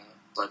of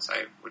blood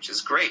type, which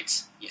is great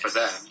for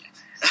them.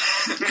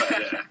 Yes.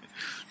 But,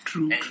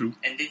 True.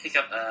 And they take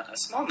up a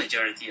small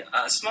minority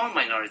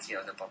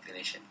of the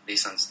population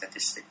based on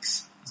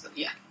statistics. So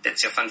yeah,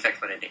 that's your fun fact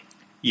for the day.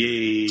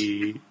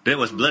 Yay! That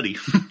was bloody.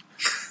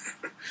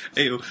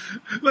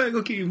 Well,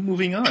 okay,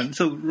 moving on.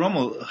 So,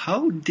 Rommel,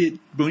 how did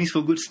Bronies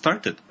For Good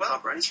started? Well,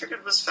 Bronies For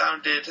Good was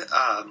founded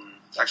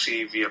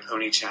actually via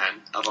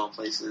Pony-chan, of all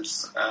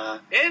places.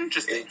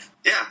 Interesting.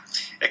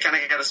 It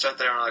kind of got to start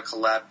there on a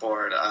collab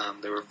board.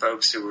 There were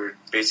folks who were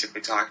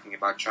basically talking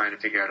about trying to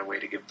figure out a way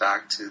to give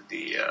back to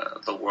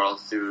the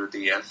world through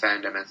the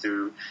fandom and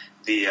through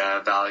the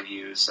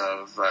values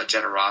of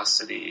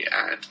generosity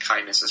and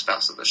kindness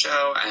espoused in the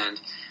show. And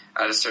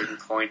at a certain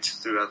point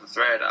throughout the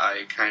thread,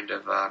 I kind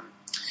of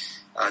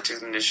took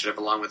the initiative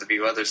along with a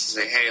few others to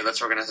say, hey,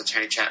 let's organize a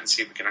tiny chat and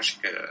see if we can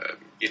actually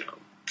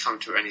come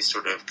to any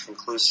sort of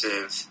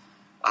conclusive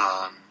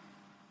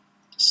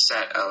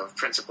set of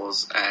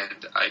principles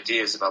and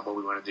ideas about what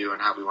we want to do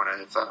and how we want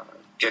to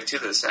get to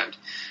this end.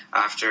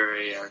 After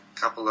a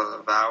couple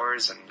of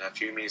hours and a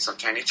few minutes of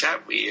tiny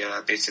chat, we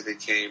basically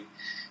came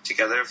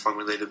together,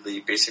 formulated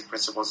the basic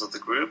principles of the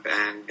group,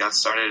 and got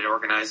started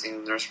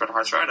organizing Nurse Red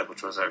Heart's Roundup,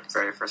 which was our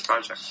very first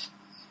project.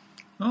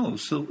 Oh,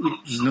 so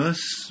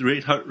Nurse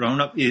Red Heart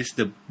Roundup is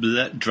the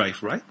blood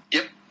drive, right?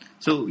 Yep.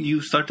 So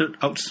you started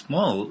out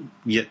small,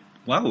 yet,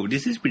 wow,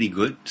 this is pretty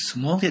good.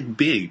 Small yet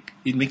big.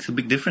 It makes a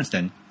big difference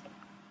then.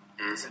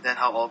 Isn't that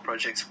how all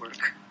projects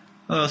work?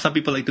 Some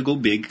people like to go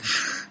big.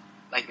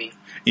 Like me.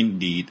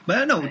 Indeed.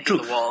 But no, true.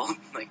 The wall,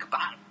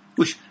 bah.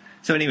 Whoosh.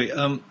 So anyway,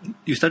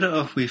 you started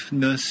off with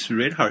Nurse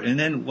Red Heart, and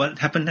then what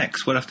happened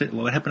next? What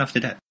happened after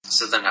that?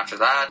 So then after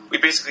that, we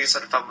basically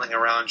started fumbling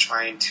around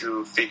trying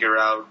to figure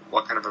out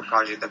what kind of a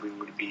project that we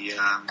would be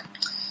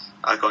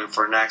going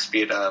for next,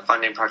 be it a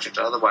funding project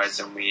or otherwise.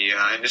 And we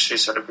initially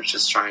started with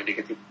just trying to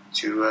get people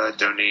to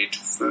donate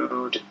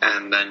food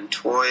and then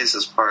toys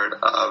as part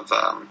of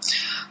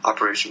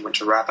Operation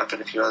Winter Wrap Up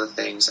and a few other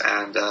things.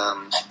 And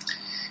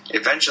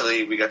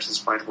eventually we got to this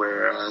point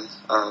where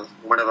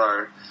one of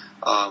our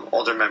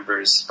older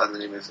members by the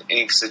name of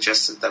Ink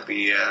suggested that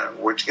we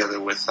work together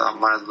with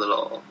My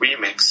Little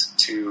Remix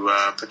to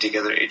put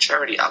together a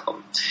charity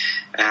album.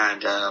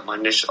 And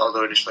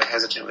although initially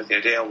hesitant with the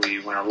idea, we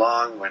went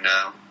along when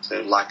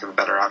the lack of a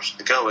better option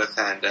to go with,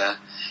 and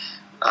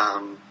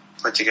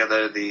put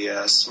together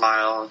the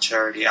Smile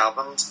charity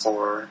album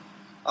for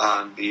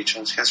the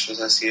Trans Cancer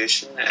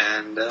Association,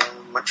 and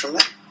went from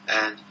there.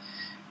 And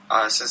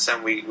since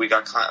then, we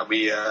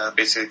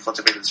basically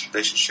cultivated this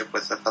relationship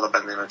with a fellow by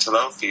the name of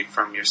Talofi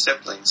from Your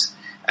Siblings,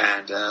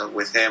 and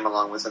with him,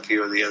 along with a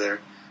few of the other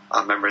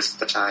members at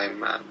the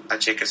time,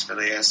 Jacob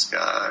Smiliesk,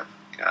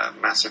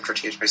 massive for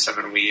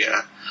TH27, we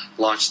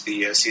launched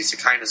the Seeds of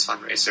Kindness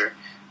fundraiser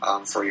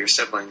for your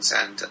siblings,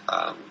 and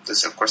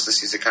this, of course, the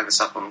Seeds of Kindness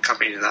supplement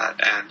accompanied that,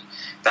 and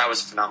that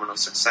was a phenomenal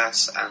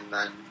success. And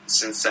then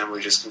since then,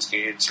 we just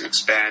continued to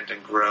expand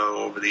and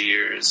grow over the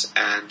years,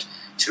 and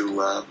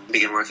to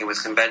begin working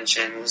with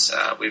conventions.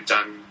 We've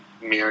done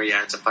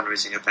myriads of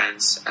fundraising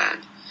events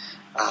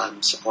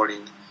and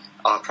supporting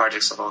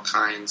projects of all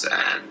kinds,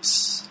 and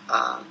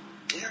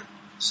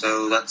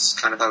so that's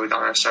kind of how we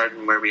got our start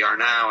and where we are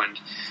now. And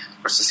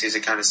of course, the Seeds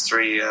of Kindness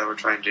 3, we're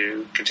trying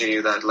to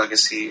continue that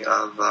legacy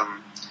of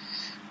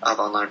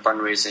online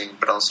fundraising,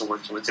 but also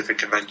working with different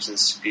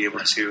conventions to be able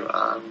to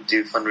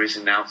do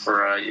fundraising now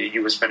for a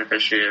U.S.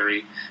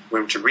 beneficiary,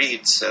 Room to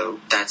Read. So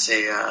that's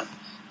a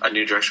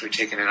new direction we've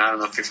taken. And I don't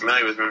know if you're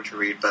familiar with Room to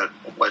Read, but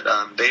what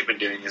they've been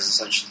doing is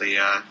essentially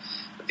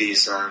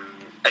these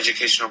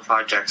educational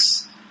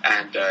projects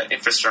and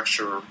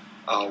infrastructure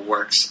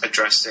works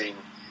addressing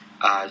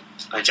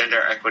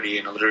gender equity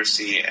and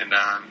literacy and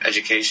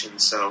education.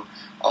 So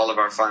all of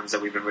our funds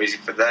that we've been raising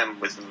for them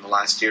within the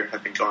last year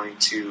have been going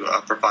to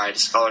provide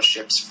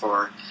scholarships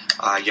for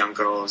young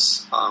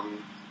girls,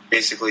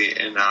 basically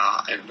in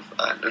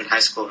high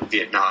school in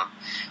Vietnam,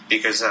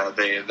 because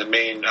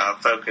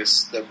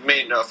the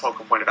main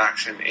focal point of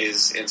action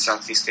is in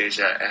Southeast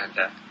Asia and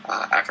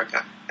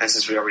Africa. And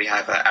since we already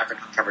have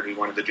Africa covered, we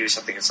wanted to do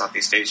something in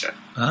Southeast Asia.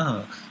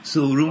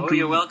 So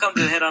you're welcome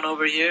to head on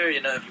over here.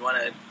 If you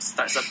want to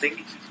start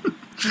something,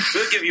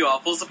 we'll give you all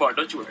full support.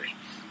 Don't you worry.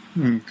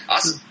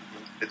 Awesome.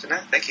 Good to know.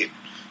 Thank you.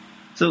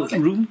 So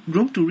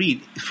Room to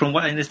Read, from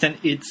what I understand,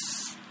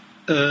 it's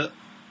a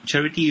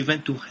charity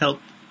event to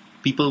help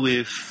people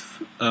with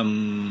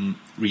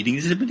reading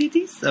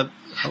disabilities. Well,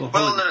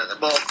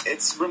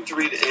 it's Room to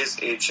Read is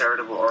a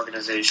charitable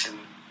organization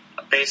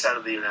based out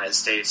of the United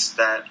States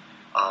that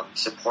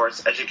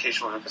supports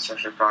educational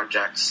infrastructure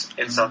projects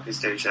in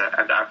Southeast Asia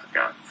and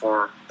Africa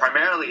for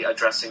primarily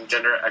addressing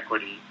gender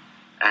equity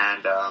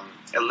and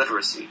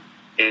illiteracy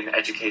in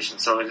education.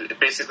 So it's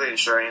basically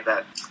ensuring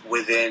that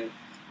within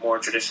more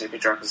traditionally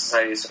patriarchal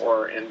societies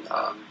or in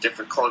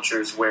different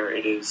cultures where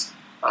it is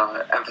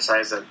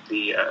emphasized that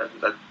the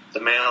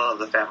male of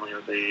the family or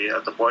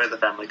the boy of the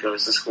family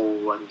goes to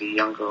school and the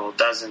young girl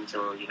doesn't,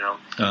 or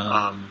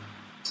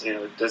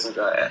doesn't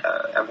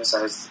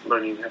emphasize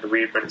learning how to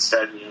read, but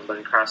instead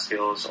learning craft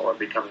skills or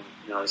becoming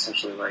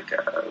essentially like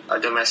a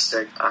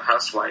domestic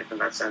housewife. In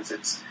that sense,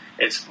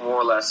 it's more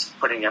or less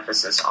putting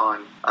emphasis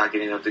on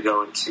getting them to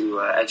go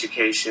into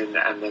education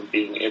and then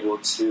being able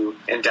to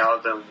endow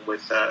them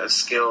with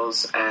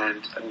skills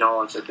and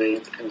knowledge that they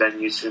can then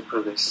use to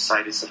improve their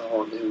societies as a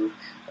whole, to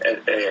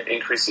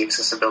increase the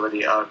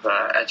accessibility of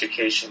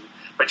education,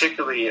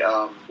 particularly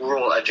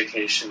rural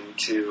education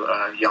to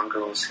young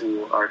girls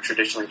who are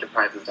traditionally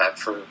deprived of that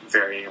for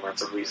varying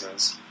amounts of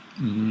reasons.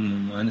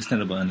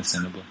 Understandable.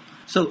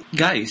 So,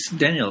 guys,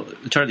 Daniel,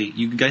 Charlie,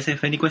 you guys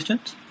have any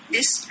questions?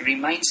 This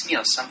reminds me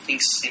of something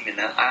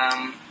similar.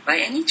 By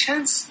any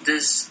chance, do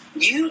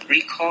you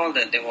recall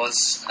that there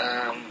was,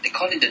 they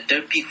call it the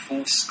Derby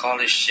Hoof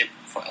Scholarship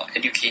for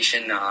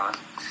Education? Yeah,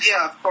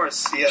 of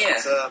course. Yeah.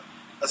 It's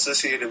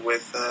associated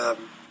with the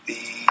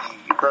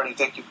Brony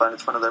Thank You Fund.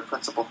 It's one of their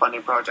principal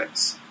funding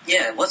projects.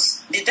 Yeah,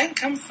 did that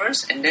come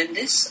first and then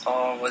this,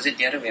 or was it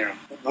the other way around?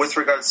 With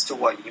regards to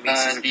what? You mean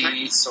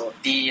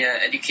the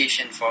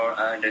education for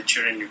the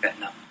children in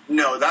Vietnam?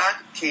 No,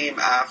 that came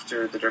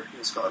after the Derby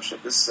Hoof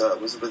Scholarship. This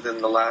was within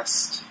the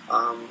last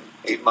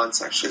 8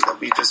 months, actually, that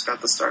we just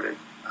got this started.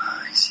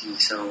 I see.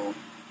 So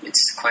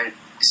it's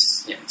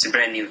a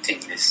brand new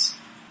thing, this.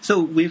 So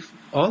with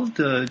all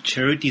the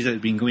charities that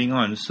have been going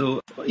on,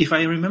 so if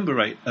I remember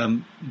right,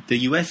 the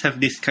US have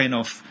this kind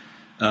of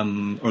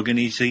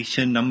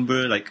organization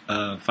number, like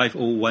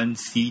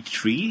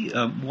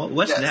 501c3.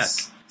 What's that?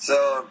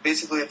 So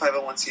basically, a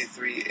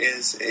 501c3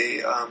 is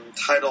a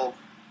title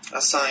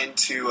assigned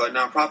to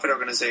nonprofit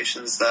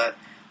organizations that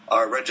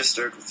are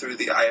registered through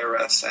the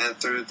IRS and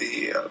through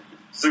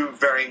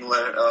varying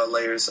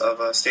layers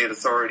of state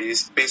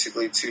authorities,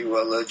 basically to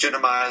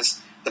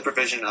legitimize the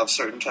provision of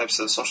certain types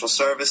of social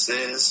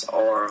services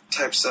or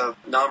types of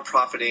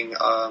non-profiting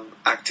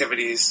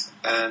activities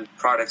and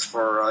products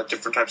for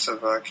different types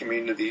of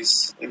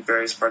communities in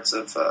various parts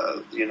of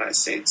the United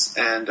States.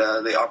 And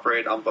they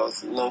operate on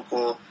both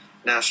local,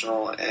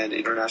 national, and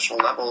international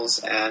levels.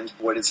 And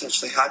what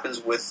essentially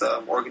happens with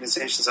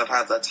organizations that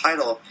have that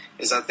title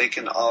is that they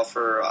can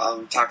offer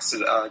tax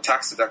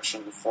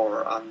deduction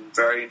for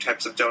varying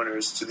types of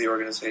donors to the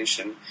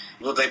organization.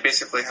 Well, they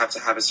basically have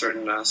to have a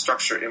certain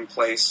structure in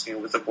place,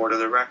 with the board of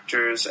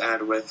directors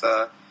and with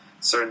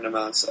certain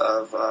amounts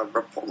of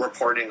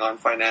reporting on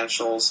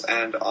financials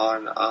and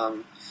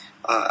on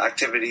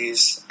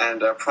activities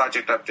and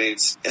project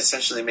updates,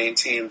 essentially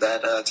maintain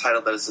that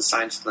title that is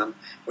assigned to them,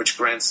 which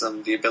grants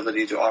them the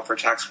ability to offer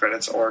tax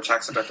credits or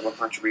tax-deductible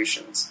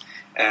contributions.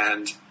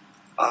 And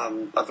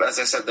as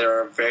I said,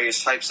 there are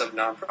various types of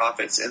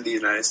nonprofits in the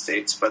United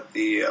States, but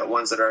the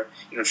ones that are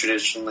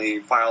traditionally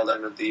filed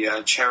under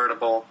the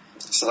charitable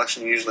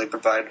selection usually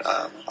provide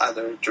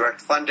either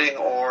direct funding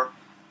or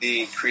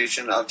the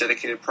creation of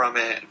dedicated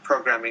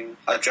programming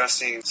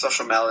addressing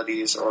social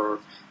maladies or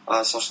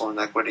social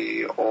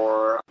inequity,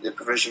 or the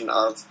provision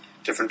of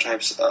different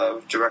types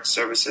of direct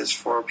services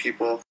for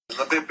people.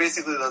 But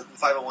basically, the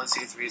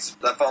 501c3s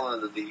that fall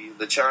into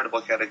the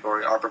charitable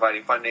category are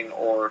providing funding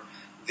or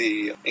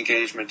the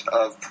engagement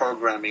of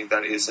programming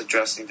that is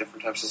addressing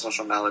different types of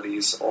social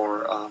maladies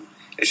or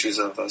issues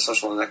of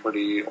social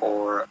inequity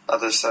or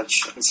other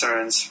such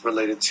concerns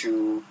related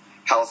to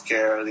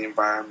healthcare, the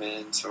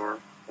environment, or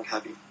what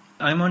have you.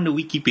 I'm on the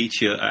wiki page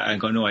here. I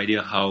got no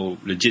idea how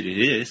legit it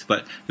is,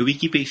 but the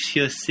wiki page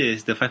here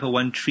says the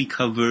 501(c)(3)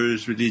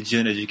 covers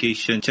religion,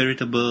 education,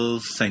 charitable,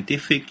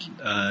 scientific,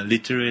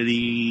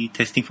 literary,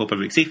 testing for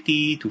public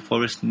safety, to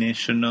forest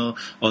national,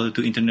 or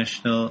to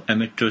international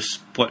amateur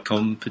sport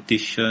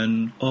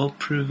competition, or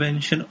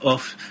prevention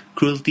of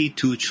cruelty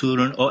to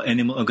children or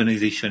animal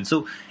organization.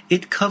 So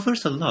it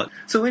covers a lot.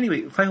 So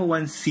anyway,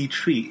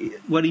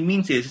 501c3, what it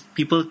means is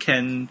people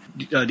can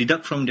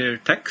deduct from their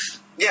tax.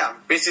 Yeah,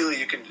 basically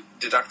you can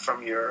deduct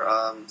from your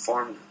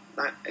form,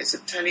 is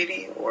it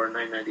 1080 or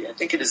 990? I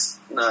think it is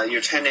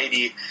your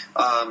 1080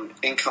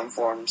 income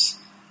forms,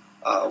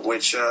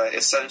 which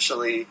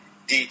essentially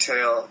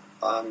detail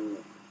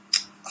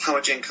how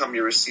much income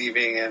you're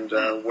receiving and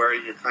where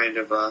you're kind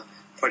of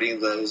putting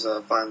those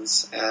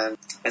funds, and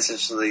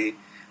essentially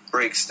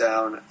breaks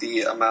down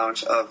the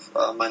amount of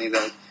money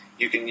that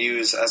you can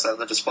use as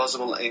the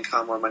disposable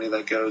income or money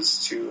that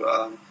goes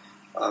to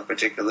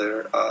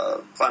particular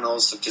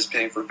funnels, such as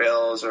paying for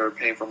bills or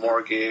paying for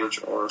mortgage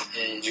or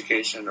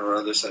education or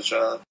other such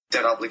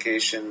debt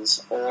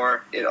obligations.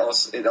 Or it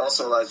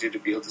also allows you to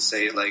be able to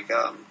say, like,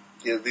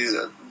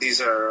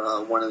 these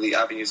are one of the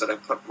avenues that I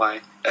put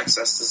my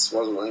excess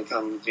disposable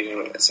income,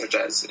 such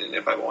as in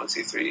a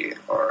 501c3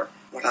 or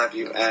what have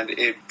you, and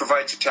it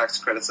provides you tax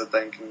credits that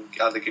then can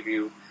either give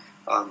you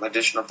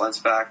additional funds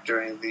back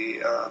during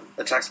the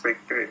tax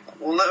break period.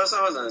 Well, no, it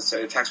wasn't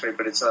necessarily a tax break,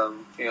 but it's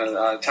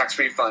a tax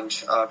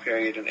refund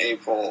period in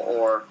April,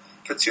 or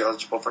puts you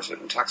eligible for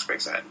certain tax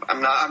breaks.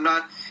 I'm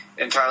not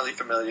entirely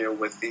familiar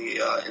with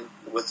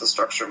the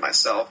structure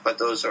myself, but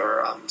those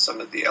are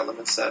some of the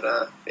elements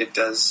that it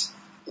does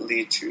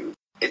lead to.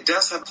 It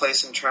does have a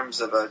place in terms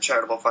of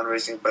charitable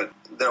fundraising, but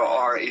there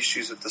are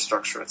issues with the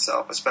structure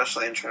itself,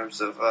 especially in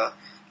terms of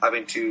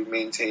having to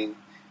maintain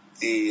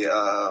the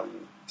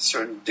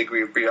certain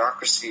degree of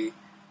bureaucracy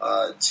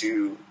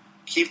to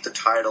keep the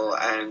title,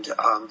 and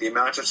the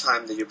amount of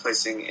time that you're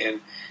placing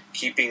in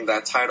keeping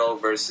that title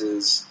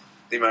versus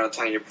the amount of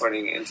time you're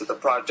putting into the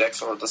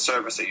projects or the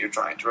service that you're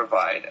trying to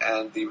provide,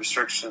 and the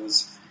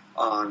restrictions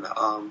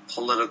on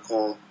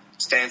political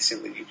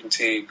stancing that you can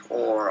take,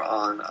 or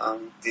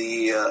on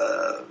the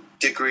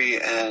degree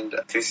and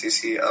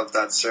efficacy of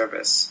that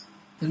service.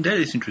 And that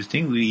is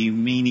interesting. We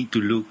may need to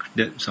look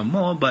at some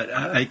more, but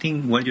I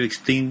think what you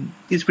explained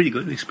is pretty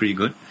good. It's pretty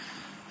good.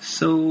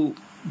 So,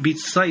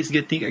 besides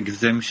getting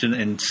exemption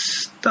and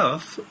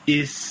stuff,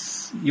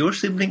 is Your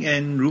Sibling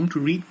and Room to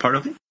Read part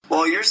of it?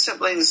 Well, Your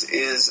Siblings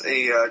is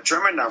a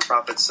German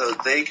nonprofit, so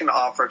they can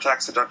offer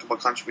tax-deductible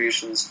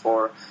contributions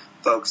for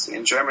folks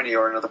in Germany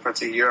or in other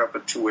parts of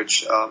Europe to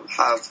which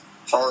have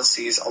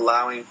policies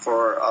allowing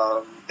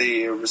for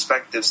the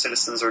respective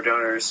citizens or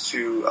donors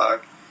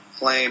to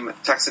claim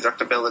tax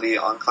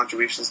deductibility on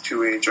contributions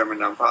to a German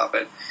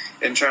nonprofit.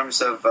 In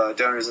terms of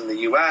donors in the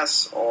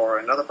U.S. or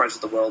in other parts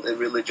of the world, it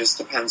really just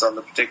depends on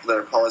the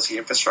particular policy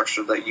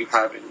infrastructure that you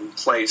have in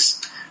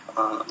place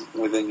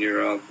within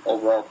your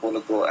overall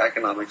political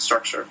economic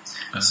structure.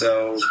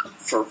 So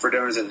for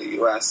donors in the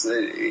U.S.,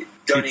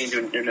 donating to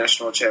an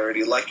international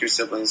charity like Your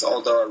Siblings,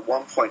 although at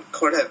one point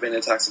could have been a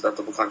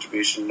tax-deductible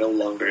contribution, no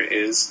longer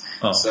is.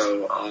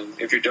 So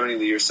if you're donating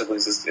to Your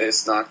Siblings,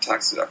 it's not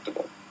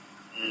tax-deductible.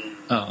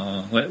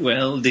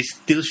 Well, they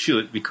still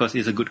should, because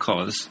it's a good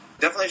cause.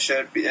 Definitely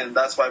should be, and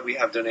that's why we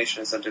have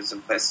donation incentives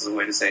in place as a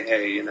way to say,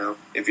 hey,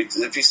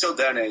 if you still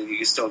donate,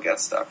 you still get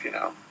stuff,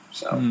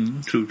 So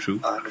true.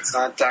 It's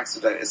not tax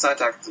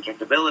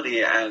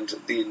deductibility, and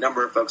the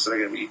number of folks that are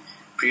going to be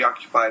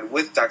preoccupied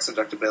with tax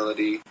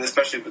deductibility,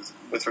 especially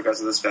with regards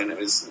to this fandom,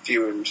 is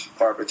few and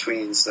far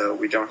between. So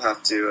we don't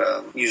have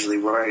to usually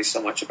worry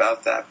so much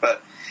about that.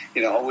 But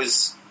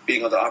always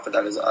being able to offer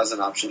that as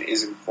an option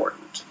is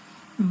important.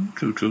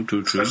 True.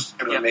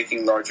 Especially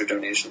making larger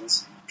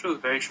donations. True,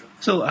 very true.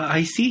 So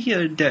I see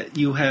here that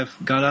you have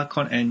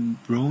GalaCon and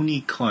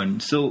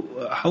BronyCon.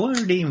 So how are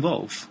they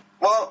involved?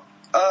 Well,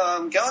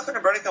 GalaCon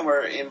and BronyCon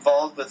were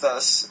involved with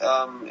us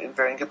in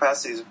varying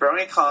capacities.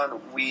 BronyCon,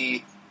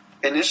 we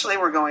initially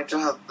were going to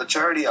have the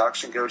charity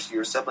auction go to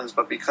Your Siblings,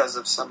 but because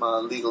of some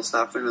legal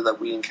snafu that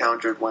we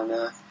encountered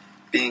when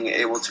being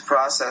able to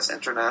process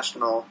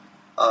international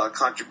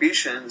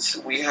contributions,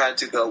 we had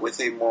to go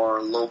with a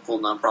more local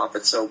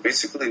nonprofit. So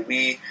basically,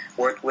 we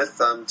worked with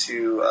them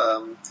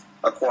to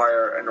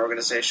acquire an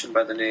organization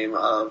by the name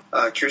of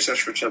Cure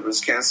Search for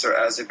Children's Cancer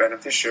as a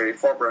beneficiary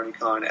for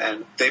BronyCon,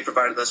 and they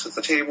provided us with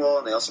a table,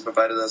 and they also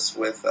provided us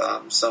with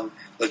some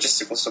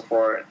logistical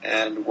support.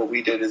 And what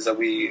we did is that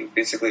we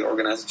basically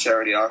organized a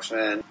charity auction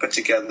and put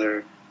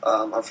together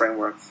a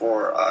framework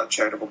for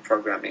charitable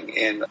programming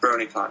in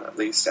BronyCon, at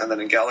least. And then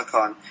in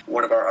GalaCon,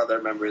 one of our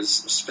other members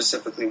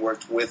specifically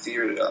worked with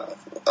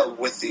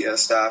the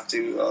staff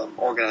to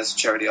organize a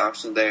charity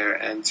auction there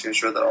and to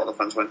ensure that all the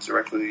funds went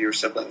directly to your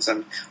siblings,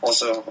 and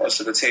also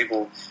the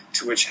table,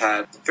 to which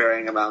had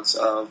varying amounts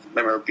of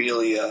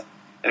memorabilia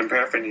and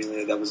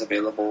paraphernalia that was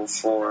available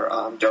for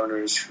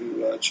donors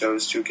who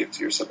chose to give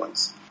to your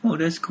siblings. Oh,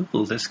 that's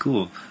cool. That's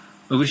cool.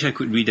 I wish I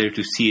could be there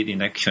to see it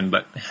in action,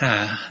 but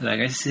like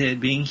I said,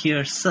 being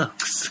here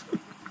sucks.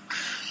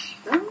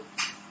 It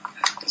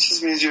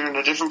just means you're in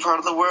a different part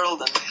of the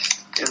world,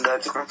 and in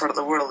that different part of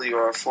the world,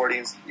 you're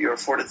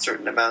afforded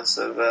certain amounts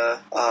of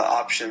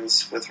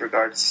options with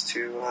regards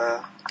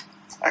to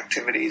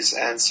activities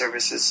and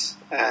services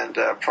and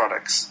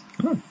products.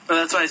 Well,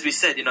 that's why, as we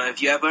said,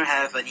 if you ever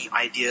have any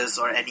ideas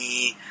or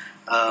any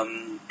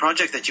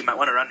project that you might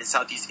want to run in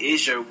Southeast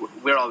Asia,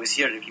 we're always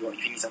here if you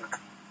need some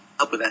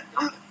help with that.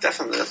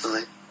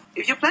 Definitely.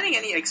 If you're planning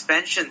any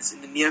expansions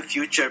in the near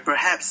future,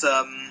 perhaps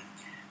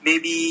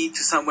maybe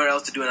to somewhere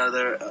else to do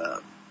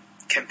another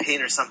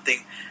campaign or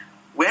something,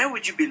 where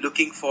would you be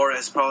looking for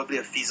as probably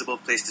a feasible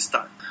place to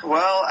start?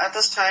 Well, at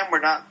this time,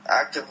 we're not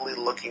actively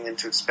looking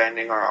into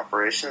expanding our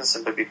operations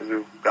simply because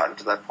we've gotten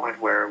to that point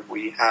where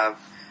we have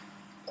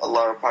a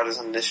lot of projects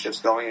and initiatives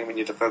going, and we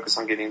need to focus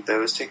on getting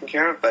those taken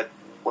care of. But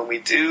when we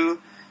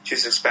do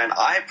choose to expand,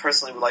 I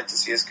personally would like to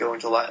see us go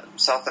into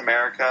South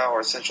America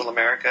or Central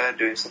America,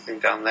 doing something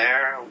down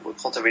there. We're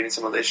cultivating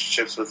some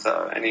relationships with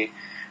any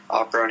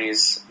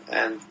bronies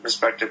and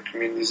respective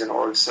communities and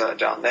orgs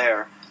down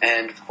there.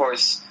 And, of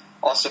course,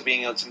 also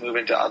being able to move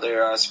into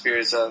other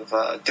spheres of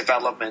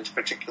development,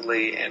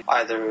 particularly in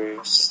either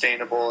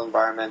sustainable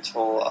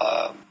environmental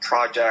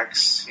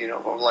projects,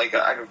 like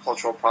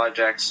agricultural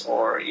projects,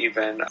 or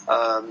even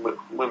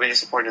moving and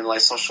supporting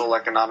like social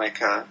economic.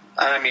 When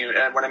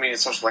I mean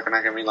social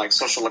economic, I mean like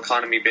social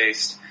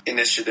economy-based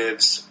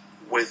initiatives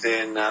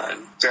within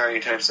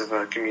varying types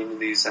of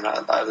communities in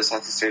either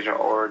Southeast Asia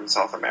or in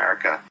South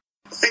America.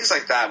 Things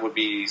like that would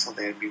be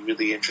something I'd be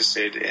really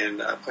interested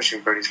in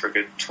pushing Bronies For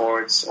Good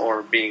towards,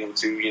 or being able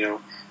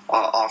to,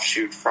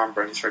 offshoot from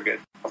Bronies For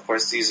Good. Of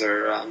course, these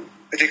are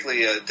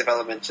particularly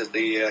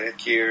developmentally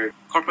geared.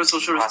 Corporate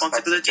social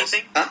responsibility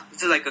thing? Huh?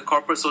 Is it like a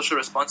corporate social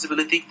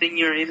responsibility thing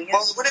you're aiming at?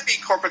 Well, would it be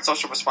corporate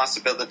social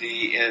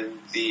responsibility in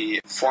the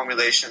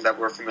formulation that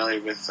we're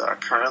familiar with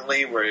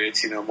currently, where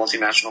it's,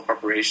 multinational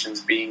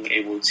corporations being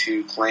able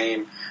to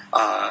claim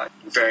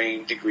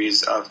varying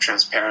degrees of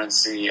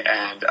transparency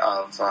and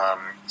of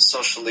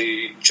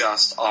socially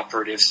just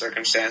operative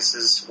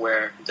circumstances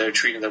where they're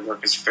treating their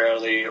workers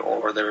fairly,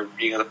 or they're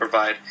being able to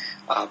provide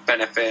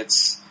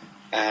benefits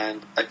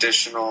and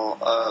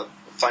additional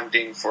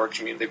funding for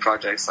community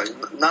projects,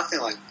 like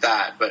nothing like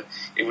that, but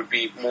it would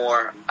be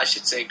more, I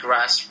should say,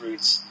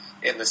 grassroots,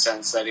 in the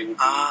sense that it would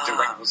be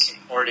directly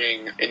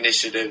supporting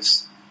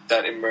initiatives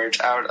that emerge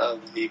out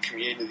of the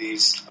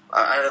communities,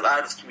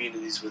 out of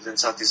communities within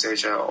Southeast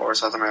Asia or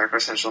South America or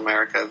Central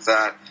America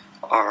that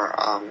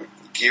are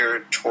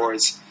geared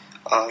towards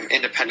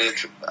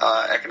independent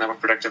economic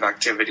productive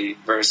activity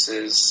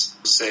versus,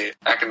 say,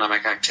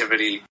 economic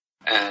activity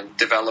and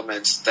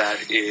development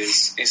that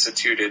is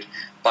instituted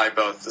by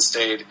both the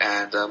state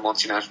and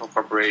multinational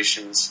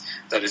corporations,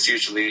 that is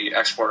usually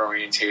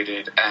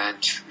export-orientated and,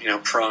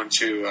 prone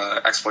to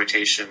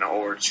exploitation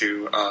or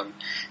to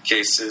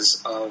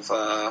cases of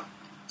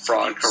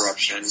fraud,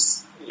 corruption,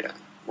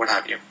 what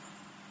have you.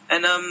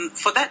 And on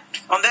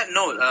that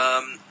note,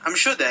 I'm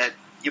sure that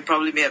you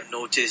probably may have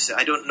noticed,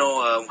 I don't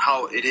know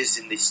how it is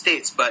in the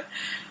States, but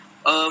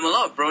a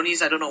lot of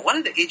bronies, I don't know, what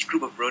are the age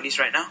group of bronies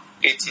right now?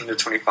 18 to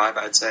 25,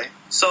 I'd say.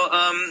 So,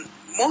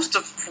 most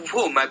of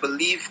whom I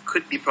believe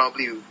could be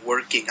probably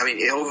working. I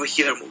mean, over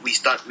here we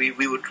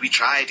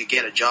try to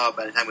get a job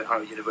by the time we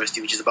are at university,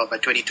 which is about by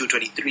 22,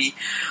 23.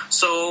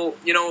 So,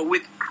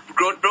 with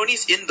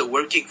bronies in the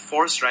working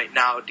force right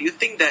now, do you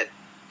think that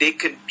they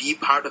can be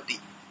part of the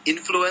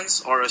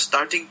influence or a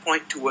starting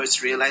point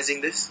towards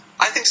realizing this?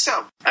 I think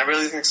so. I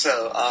really think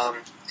so.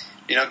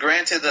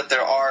 Granted that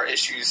there are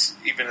issues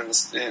even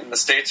in the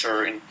States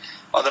or in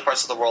other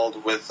parts of the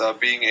world with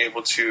being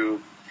able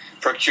to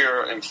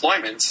procure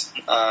employment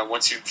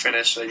once you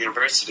finish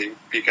university,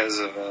 because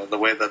of the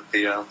way that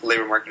the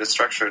labor market is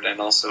structured, and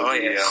also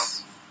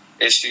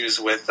issues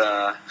with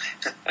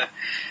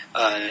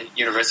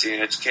university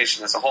and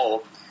education as a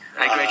whole.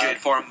 I graduated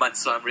 4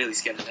 months, so I'm really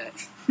scared of that.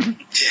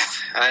 Yeah,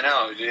 I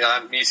know.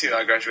 Yeah, me too.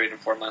 I graduated in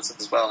 4 months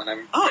as well, and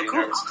I'm pretty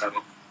nervous about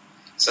it.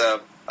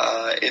 So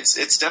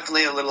it's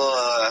definitely a little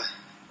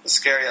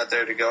scary out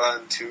there to go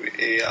out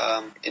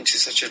into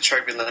such a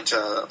turbulent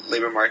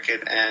labor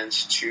market, and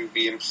to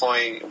be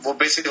applying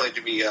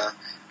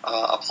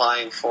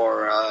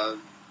for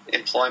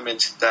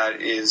employment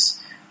that is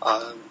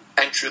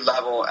entry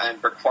level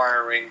and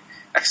requiring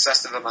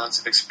excessive amounts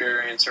of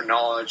experience or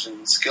knowledge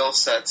and skill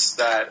sets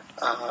that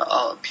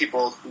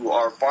people who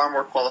are far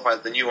more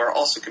qualified than you are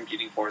also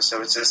competing for.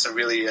 So it's just a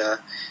really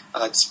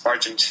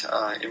disparaging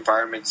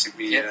environment to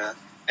be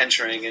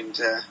entering, and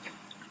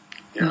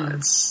You know,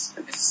 it's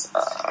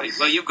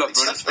well, you've got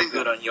it's Bronies For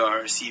Good on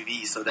your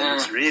CV, so that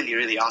looks really,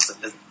 really awesome,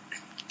 doesn't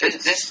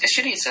it?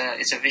 Actually,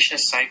 it's a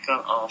vicious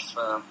cycle of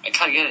I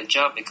can't get a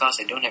job because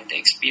I don't have the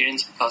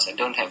experience because I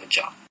don't have a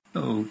job.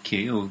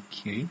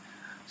 Okay.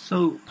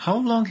 So, how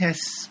long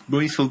has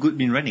Bronies For Good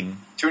been running?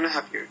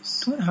 2.5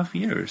 years. 2.5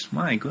 years.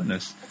 My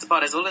goodness. That's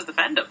about as old as the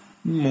fandom.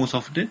 Most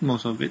of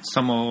it.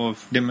 Some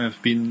of them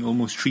have been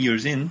almost 3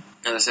 years in.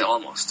 And I say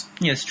almost.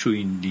 Yes, true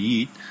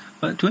indeed.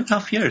 But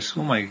 2.5 years.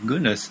 Oh my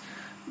goodness.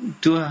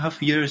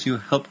 2.5 years, you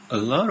help a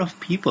lot of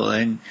people,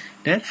 and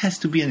that has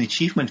to be an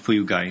achievement for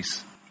you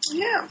guys.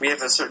 Yeah, we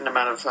have a certain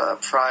amount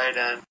of pride,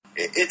 and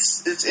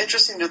it's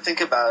interesting to think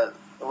about.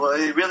 Well,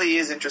 it really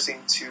is interesting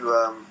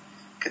to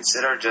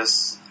consider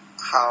just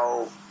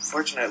how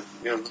fortunate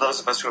those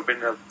of us who have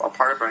been a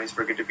part of Bronies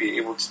For Good to be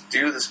able to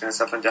do this kind of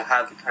stuff and to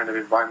have the kind of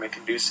environment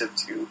conducive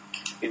to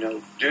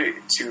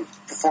to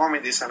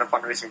performing these kind of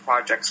fundraising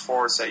projects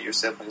for, say, your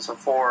siblings or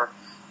for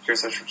Cure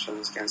for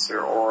Children's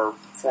Cancer or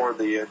for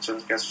the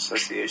Children's Cancer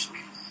Association.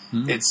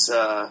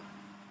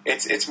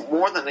 It's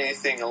more than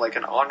anything like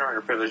an honor and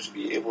a privilege to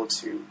be able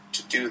to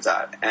do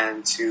that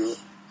and to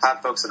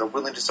have folks that are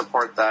willing to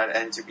support that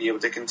and to be able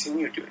to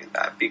continue doing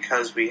that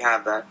because we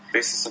have that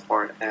basic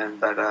support and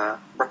that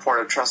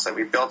rapport of trust that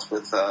we built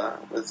with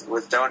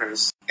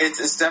donors.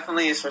 It's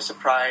definitely a source of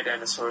pride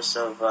and a source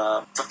of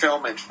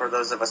fulfillment for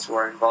those of us who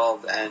are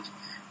involved, and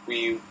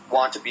we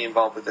want to be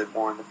involved with it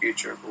more in the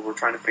future, but we're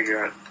trying to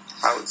figure out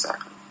how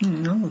exactly.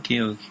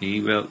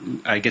 Okay. Well,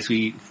 I guess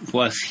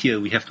for us here,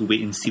 we have to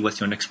wait and see what's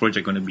your next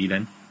project going to be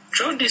then.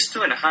 Through these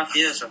 2.5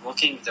 years of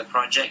working with the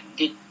project,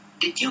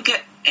 did you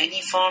get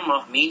any form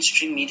of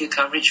mainstream media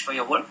coverage for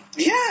your work?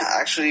 Yeah,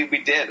 actually we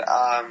did.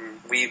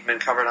 We've been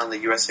covered on the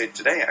USA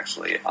Today,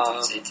 actually.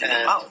 Wow.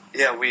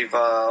 Yeah, we've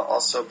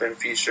also been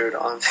featured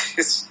on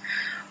this.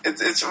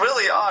 It's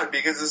really odd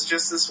because it's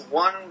just this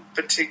one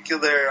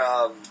particular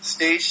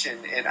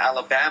station in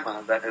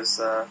Alabama that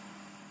has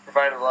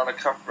provided a lot of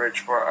coverage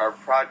for our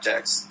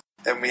projects.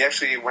 And we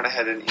actually went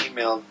ahead and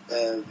emailed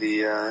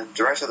the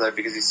director there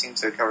because he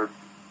seems to have covered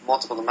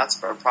multiple amounts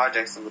of our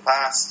projects in the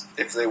past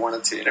if they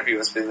wanted to interview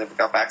us, but they never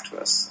got back to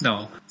us.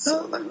 No.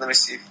 So let me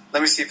see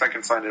if I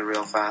can find it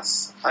real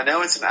fast. I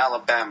know it's in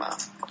Alabama.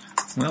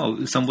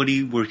 Well,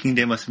 somebody working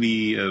there must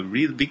be a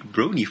real big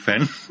Brony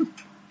fan.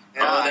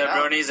 Yeah, there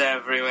are bronies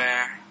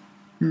everywhere.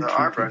 There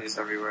are bronies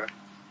everywhere.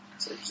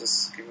 So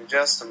just give me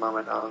just a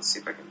moment. I'll see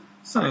if I can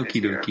find it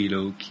here.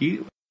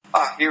 Okie.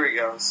 Here we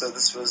go. So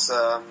this was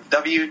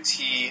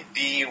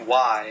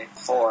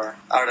WTBY4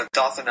 out of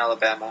Dothan,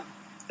 Alabama.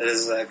 That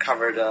has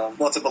covered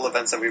multiple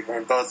events that we've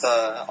run, both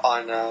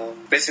on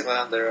basically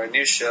on their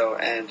news show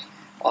and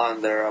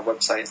on their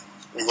website.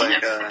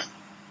 I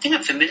think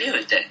I'm familiar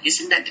with that.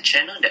 Isn't that the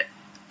channel that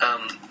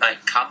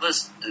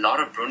covers a lot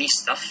of Brony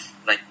stuff,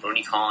 like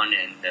BronyCon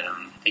and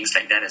things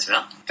like that as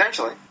well?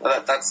 Potentially.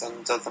 That's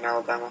in Dothan,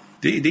 Alabama.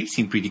 They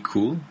seem pretty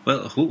cool.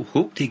 Well,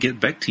 hope they get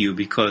back to you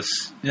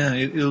because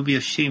it'll be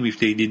a shame if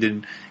they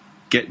didn't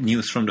get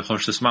news from the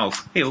horse's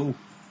mouth. Hey-oh.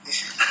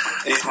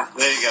 Yeah,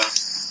 there you go.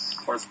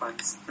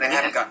 Correspondence. They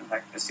haven't gotten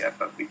back to us yet,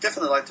 but we'd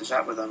definitely like to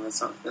chat with them at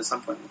some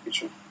point in the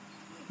future.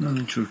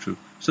 True.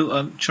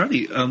 So,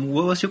 Charlie,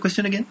 what was your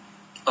question again?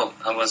 Oh,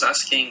 I was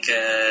asking,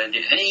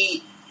 did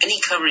any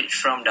coverage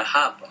from the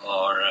Hub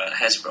or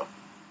Hasbro?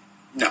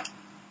 No.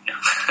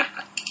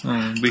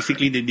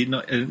 Basically, they did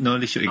not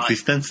acknowledge your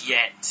existence? Not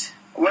yet.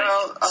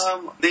 Well,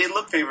 they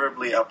look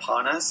favorably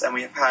upon us, and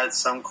we've had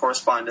some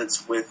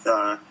correspondence with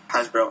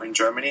Hasbro in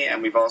Germany,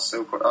 and we've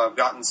also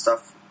gotten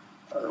stuff.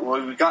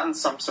 We've gotten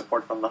some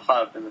support from the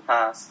Hub in the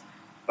past,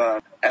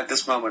 but at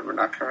this moment, we're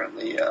not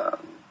currently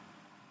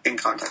in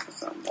contact with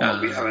them.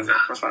 We haven't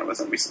corresponded with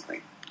them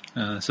recently.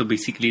 So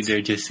basically,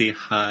 they just say,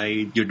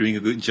 hi, you're doing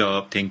a good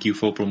job, thank you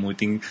for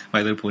promoting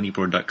My Little Pony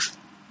products.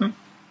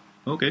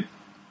 Okay.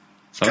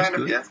 Sounds kind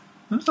good. Of, yeah.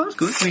 Sounds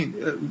good. I mean,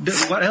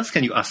 what else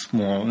can you ask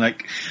for?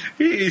 Like,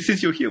 hey,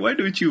 since you're here, why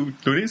don't you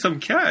donate some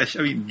cash?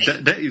 I mean,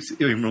 that is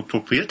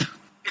inappropriate.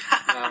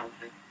 No.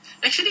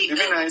 Actually, it'd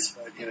be nice,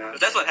 but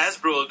that's what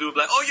Hasbro will do.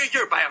 Like, oh,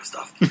 you're buy our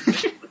stuff.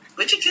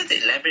 Would you care to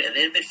elaborate a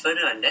little bit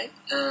further on that?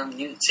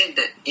 You said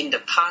that in the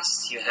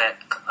past you had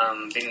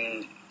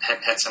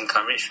had some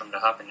coverage from the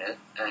Hub and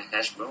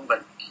Hasbro,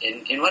 but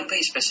in what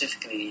way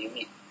specifically do you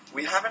mean?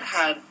 We haven't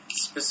had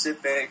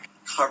specific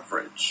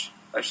coverage,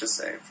 I should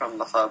say, from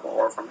the Hub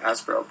or from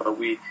Hasbro, but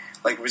we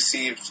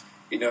received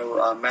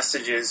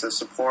messages of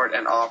support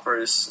and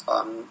offers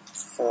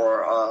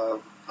for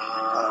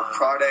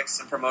products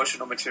and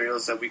promotional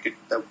materials that we could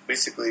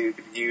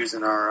use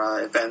in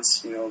our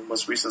events.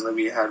 Most recently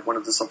we had one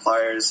of the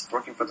suppliers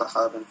working for the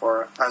Hub and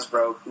for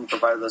Hasbro who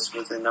provided us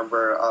with a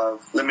number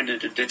of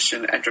limited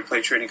edition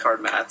Enter-Play trading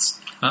card mats.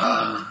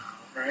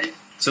 Right.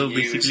 So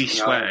basically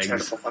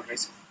swags.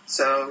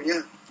 So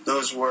yeah,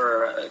 those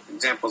were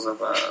examples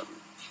of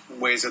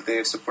ways that they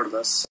have supported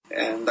us,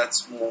 and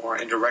that's more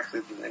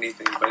indirectly than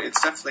anything, but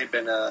it's definitely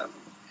been a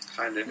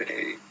kind of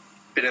a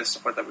bit of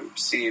support that we've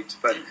received,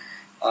 but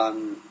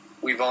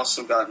we've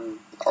also gotten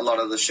a lot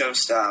of the show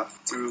staff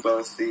through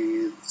both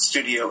the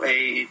Studio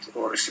 8,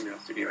 or excuse me,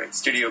 not Studio 8,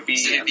 Studio B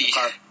Studio and B. the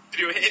Hub.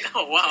 Studio 8?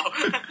 Oh, wow.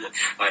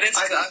 Oh,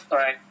 that's cool. I'm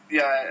sorry.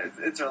 Yeah,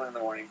 it's early in the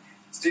morning.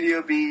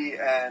 Studio B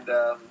and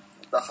the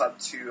Hub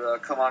to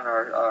come on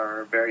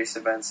our various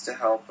events to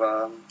help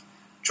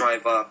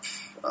drive up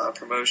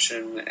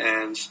promotion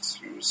and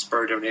to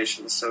spur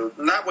donations. So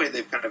in that way,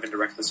 they've kind of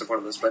indirectly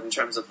supported us. But in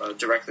terms of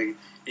directly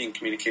being in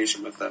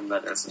communication with them,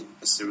 that isn't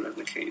necessarily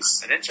the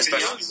case. But that's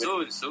pretty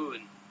Especially awesome.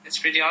 Soon. It's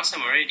pretty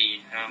awesome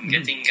already.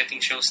 Getting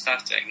show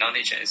staff to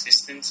acknowledge our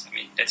existence. I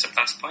mean, that's a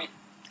plus point.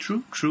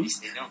 True. At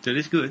least they know. That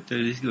is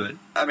good.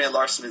 I mean,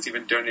 Larson has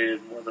even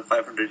donated more than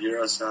 500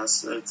 euros to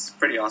us. So it's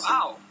pretty awesome.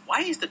 Wow.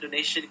 Why is the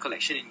donation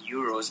collection in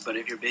euros, but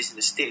if you're based in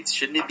the States,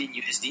 shouldn't it be in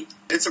USD?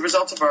 It's a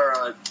result of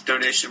our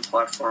donation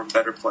platform,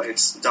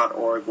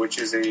 betterplace.org, which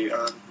is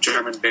a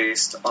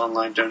German-based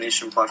online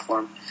donation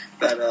platform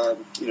that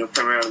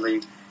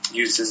primarily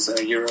uses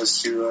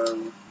euros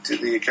to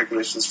the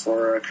calculations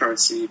for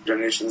currency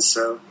donations.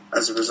 So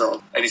as a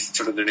result, any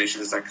sort of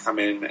donations that come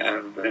in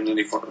in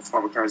any form of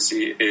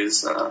currency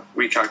is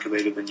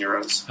recalculated in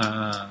euros.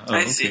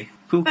 I see.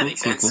 Cool. That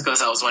makes sense,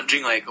 because I was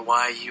wondering,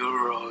 why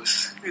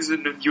euros?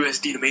 Isn't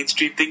USD the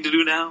mainstream thing to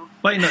do now?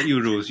 Why not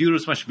euros?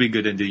 Euros much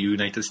bigger than the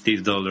United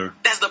States dollar.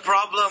 That's the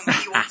problem.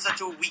 We want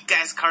such a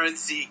weak-ass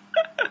currency.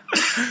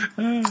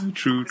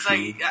 True.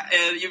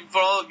 It's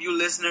for all of you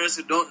listeners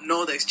who don't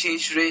know the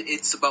exchange rate,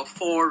 it's about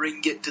 4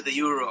 ringgit to the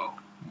euro.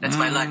 That's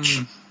my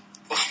lunch.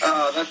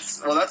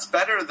 That's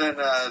better than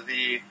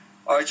the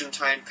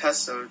Argentine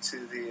peso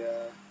to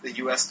the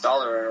U.S.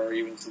 dollar, or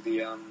even to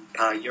the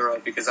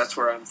euro, because that's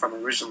where I'm from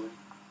originally.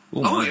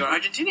 Oh, you're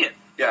Argentinian.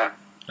 Yeah.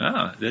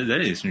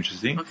 That is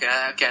interesting. Okay,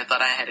 I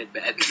thought I had it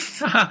bad.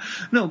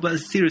 No, but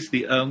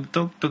seriously,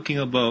 talking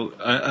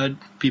about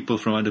people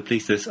from other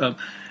places,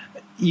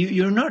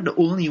 you're not the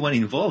only one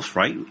involved,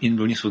 right, in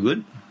Bronies For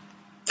Good?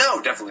 No,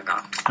 definitely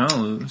not.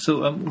 Oh,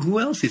 so who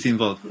else is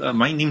involved?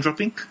 My name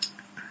dropping?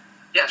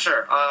 Yeah,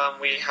 sure.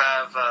 We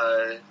have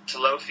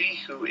Talofi,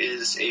 who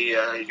is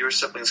a Your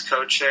Siblings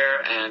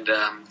co-chair and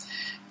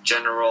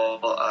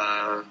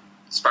general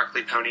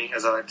sparkly pony,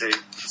 as I like to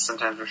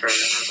sometimes refer to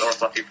him, or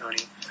fluffy pony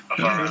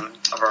of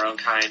our own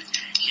kind.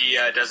 He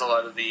does a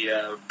lot of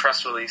the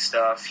press release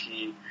stuff.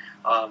 He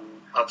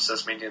helps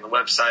us maintain the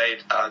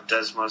website,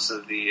 does most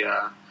of the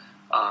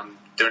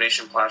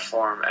donation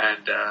platform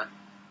and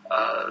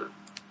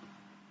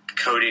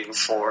coding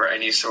for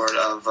any sort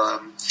of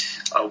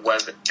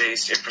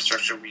web-based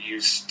infrastructure we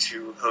use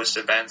to host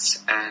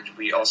events. And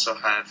we also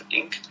have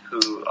Inc.,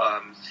 who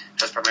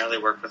has primarily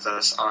worked with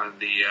us on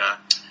the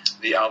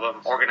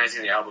album,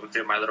 organizing the album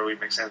through My Little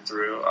Remix and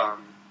through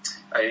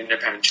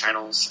independent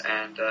channels,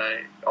 and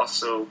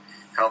also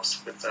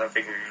helps with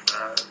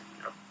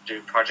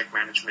doing project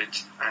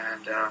management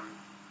and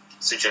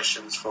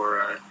suggestions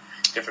for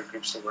different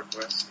groups to work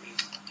with.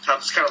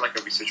 Helps kind of like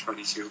a research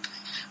pony too.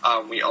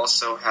 We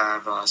also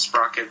have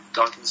Sprocket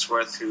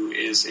Donkingsworth, who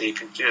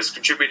has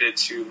contributed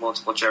to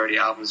multiple charity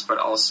albums, but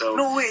also...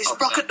 No way,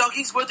 Sprocket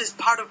Donkingsworth is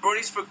part of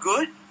Bronies For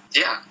Good?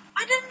 Yeah.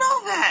 I didn't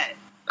know that!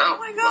 Oh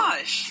my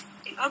gosh!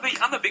 Well,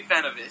 I'm a big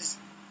fan of his.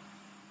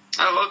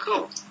 Oh, well,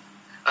 cool.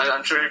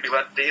 I'm sure he'd be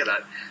glad to hear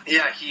that.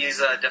 Yeah, he's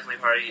definitely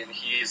party, and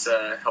he's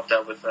helped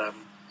out with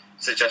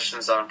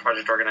suggestions on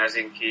project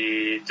organizing.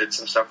 He did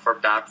some stuff for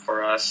BAP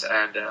for us,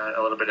 and a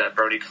little bit at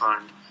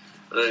BronyCon,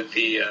 the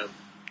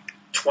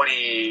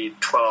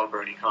 2012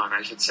 BronyCon,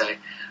 I should say.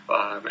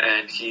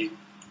 And he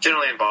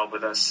generally involved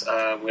with us.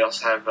 We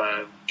also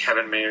have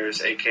Kevin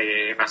Mayers,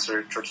 a.k.a.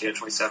 Master Tortilla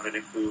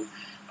 27, who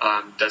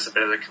does a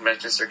bit of the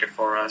convention circuit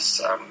for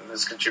us,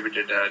 has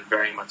contributed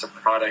varying amounts of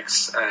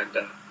products and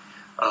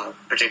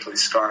particularly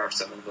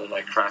scarves and little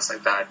crafts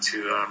like that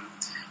to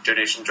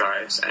donation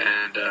drives,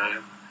 and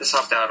has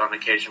helped out on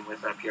occasion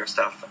with PR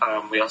stuff.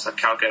 We also have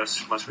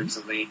Calgos, most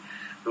recently,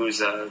 who's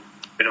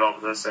been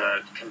involved with us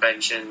at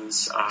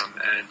conventions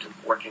and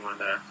working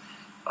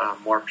on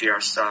more PR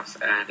stuff.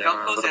 And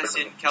Calgos as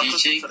in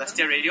Calgos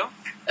Celestia Radio?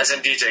 As in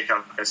DJ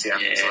Calgos, yeah.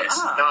 Yes. So it's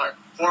not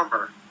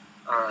former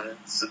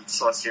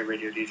Celestia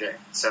Radio DJ.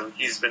 So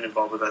he's been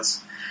involved with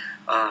us.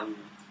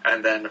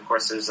 And then, of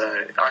course, there's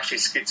actually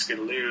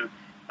Scootaloo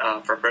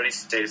for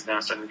Brony's days now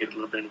starting to get a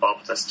little bit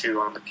involved with us,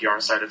 too, on the PR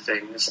side of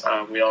things.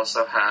 We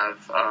also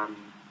have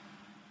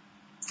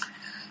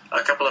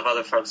a couple of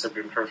other folks that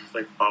have been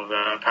perfectly involved,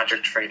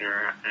 Patrick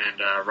Trainer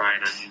and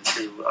Ryan Onions,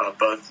 who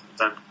both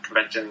done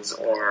conventions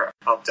or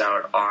helped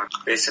out on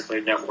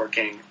basically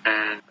networking.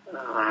 And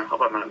I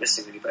hope I'm not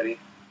missing anybody.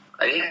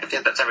 I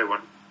think that's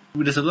everyone.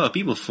 There's a lot of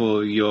people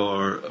for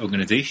your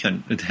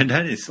organization.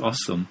 That is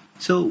awesome.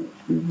 So,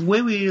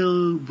 where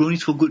will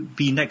Bronies For Good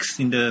be next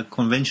in the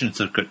convention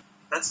circuit?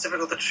 That's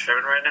difficult to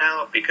determine right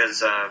now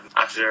because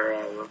after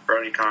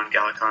BronyCon,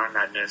 GalaCon,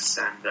 Madness,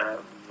 and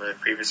the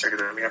previous circuit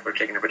that we have, we're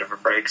taking a bit of a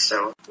break.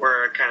 So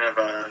we're kind of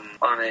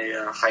on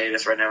a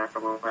hiatus right now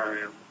from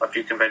a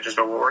few conventions,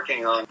 but we're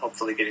working on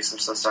hopefully getting some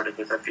stuff started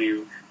with a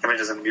few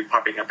conventions that will be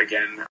popping up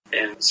again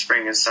in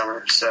spring and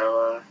summer.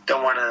 So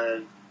don't want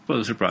to...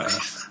 Well,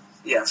 surprise.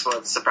 Yes, well,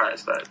 it's a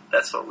surprise, but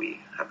that's what we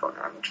have going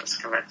on with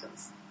trust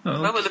conventions.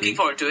 Oh, Well, we're looking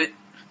forward to it.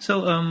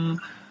 So,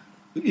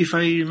 if I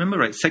remember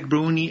right,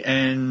 Brony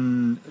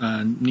and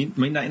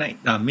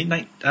Midnight Dallas.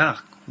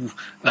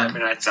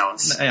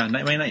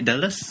 Midnight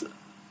Dallas.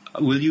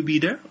 Will you be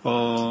there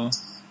or?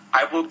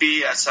 I will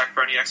be at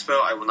Brony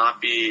Expo. I will not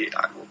be.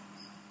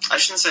 I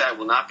shouldn't say I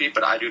will not be,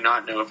 but I do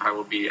not know if I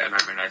will be at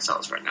Midnight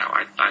Dallas right now.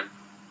 I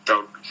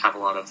don't have a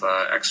lot of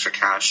extra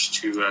cash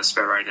to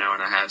spare right now,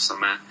 and I have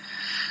some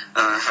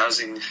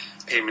housing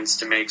payments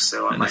to make,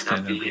 so I might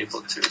not be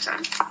able to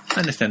attend.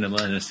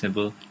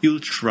 Understandable. You'll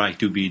try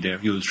to be there.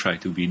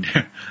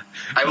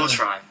 I will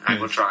try. I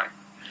will try.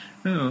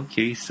 Oh,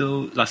 okay,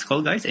 so last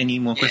call, guys. Any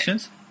more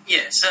questions?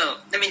 Yeah, so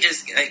let me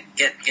just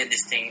get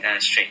this thing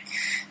straight.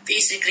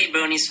 Basically,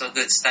 Bronies For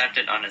Good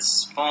started on a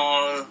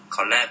small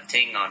collab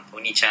thing on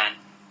Pony-chan,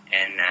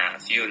 and a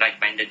few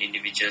like-minded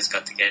individuals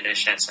got together,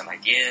 shared some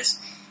ideas.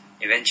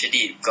 Eventually,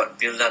 it got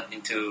built up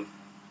into,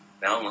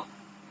 well,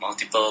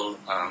 multiple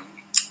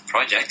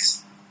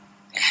projects,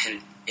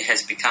 and it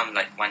has become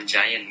like one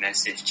giant,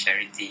 massive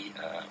charity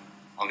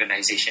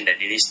organization that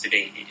it is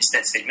today. Is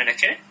that statement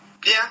accurate?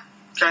 Yeah,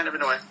 kind of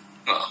in a way.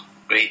 Oh,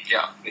 great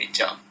job.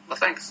 Well,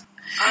 thanks.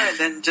 Alright,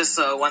 then just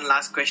one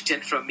last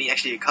question from me.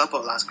 Actually, a couple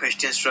of last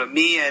questions from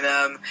me.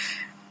 And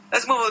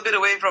let's move a bit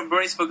away from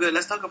Bronies For Good.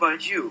 Let's talk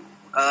about you.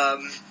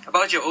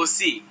 About your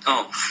OC.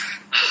 Oh.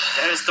 Is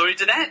there a story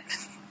to that?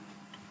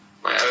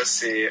 My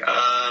OC.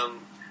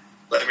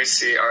 Let me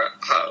see.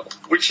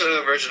 Which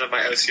version of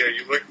my OC are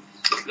you looking?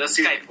 The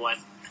Skype one.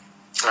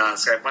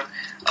 Skype one.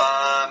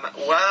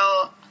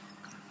 Well,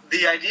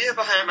 the idea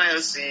behind my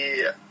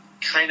OC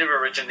kind of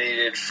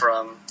originated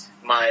from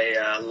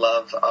my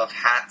love of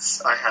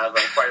hats. I have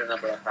quite a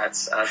number of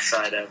hats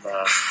outside of.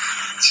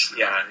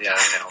 Yeah, I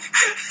know.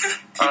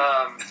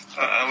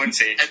 I wouldn't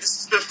say. And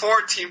this is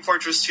before Team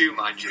Fortress 2,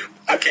 mind you.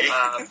 Okay.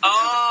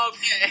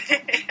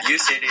 Okay. You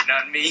said it,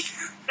 not me.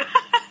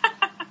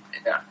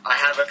 Yeah, I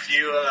have a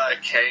few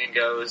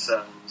Kangos,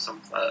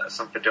 some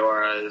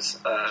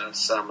fedoras,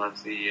 some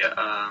of the,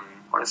 I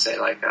want to say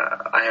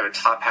I have a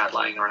top hat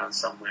lying around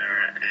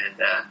somewhere,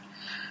 and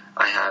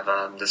I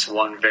have this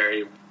one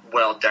very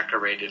well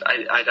decorated.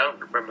 I don't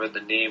remember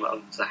the name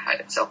of the hat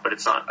itself, but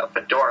it's not a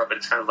fedora, but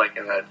it's kind of like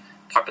in a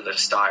popular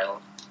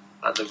style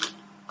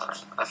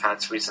of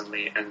hats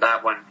recently, and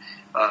that one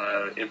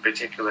in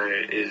particular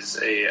is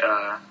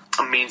a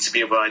means to be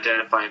able to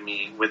identify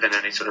me within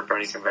any sort of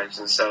Brony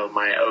convention. So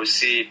my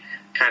OC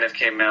kind of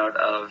came out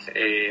of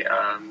a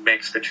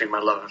mix between my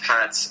love of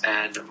hats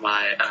and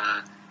my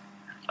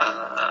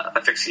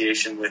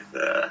asphyxiation with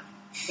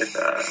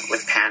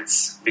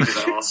pants,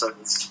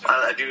 because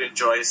I do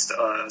enjoy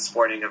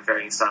sporting a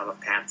varying style of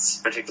pants,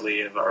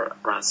 particularly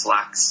around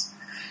slacks.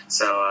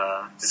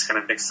 So just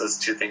kind of mix those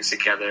two things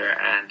together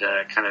and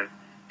kind of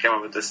came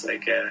up with this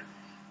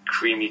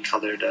creamy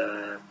colored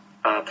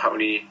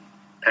pony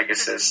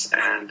Pegasus,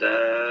 and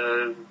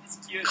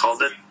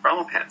called it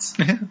Rommel Pants.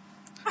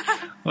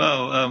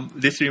 Wow,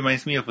 this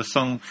reminds me of a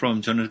song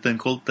from Jonathan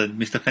Colton,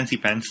 Mr. Fancy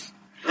Pants.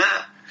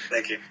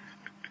 Thank you.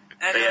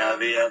 And,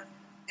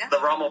 the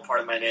Rommel part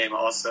of my name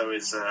also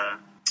is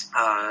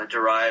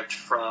derived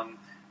from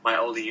my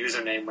old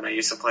username when I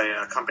used to play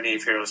Company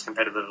of Heroes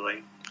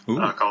competitively,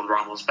 called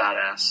Rommel's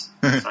Badass.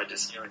 So I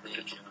just...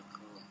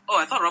 Oh,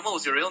 I thought Rommel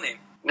was your real name.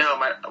 No,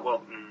 I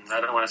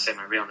don't want to say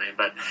my real name,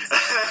 but...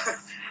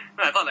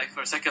 I thought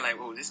for a second,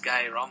 this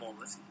guy Rommel,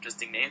 that's an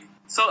interesting name.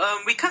 So,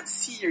 we can't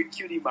see your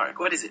cutie mark.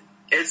 What is it?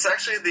 It's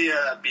actually the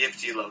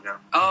BFG logo.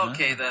 Oh,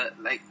 okay, the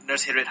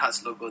Nurse Harriet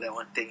Hart's logo, that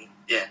one thingy.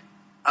 Yeah.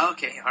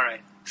 Okay,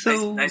 alright.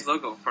 So nice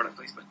logo, product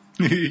placement.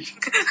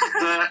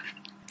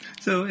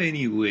 So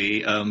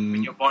anyway,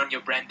 when you're born,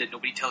 you're branded.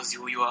 Nobody tells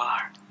you who you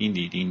are.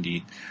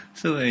 Indeed.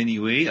 So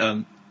anyway,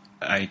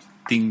 I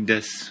think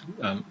that's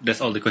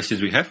all the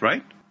questions we have,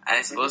 right?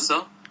 I suppose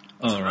so.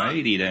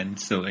 Alrighty then.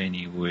 So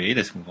anyway,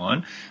 let's move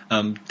on.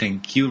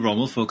 Thank you,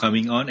 Rommel, for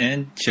coming on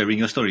and sharing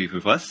your story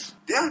with us.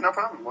 Yeah, no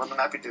problem. I'm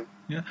happy to.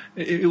 Yeah,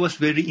 it was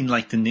very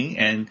enlightening,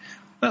 and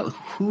well,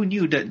 who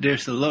knew that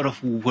there's a lot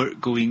of work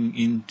going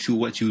into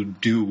what you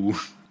do?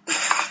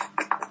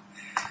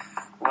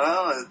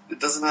 Well, it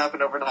doesn't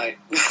happen overnight.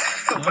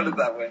 Put it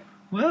that way.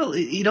 Well,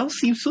 it all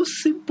seems so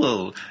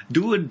simple.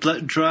 Do a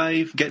blood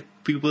drive, get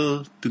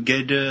people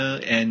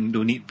together and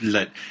donate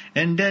blood.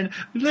 And then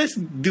let's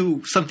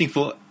do something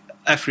for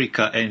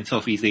Africa and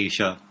Southeast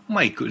Asia.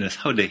 My goodness,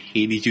 how the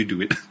hell did you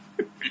do it?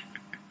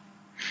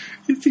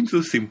 It seems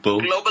so simple.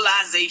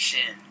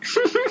 Globalization.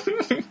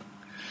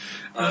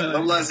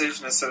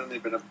 Globalization has certainly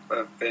been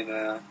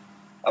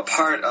a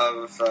part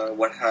of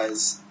what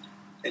has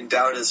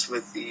endowed us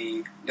with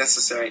the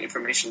necessary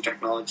information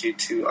technology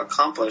to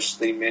accomplish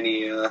the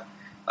many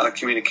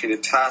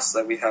communicated tasks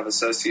that we have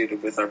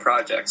associated with our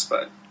projects.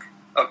 But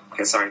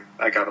okay, sorry,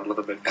 I got a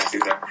little bit fancy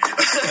there.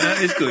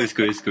 It's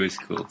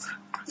cool.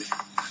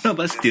 No,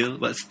 but still,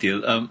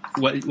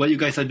 what you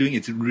guys are doing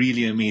is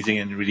really amazing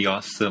and really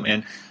awesome,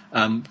 and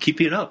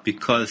keep it up,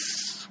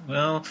 because,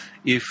 well,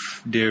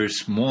 if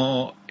there's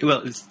more,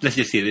 well, let's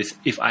just say this: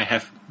 if I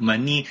have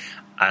money,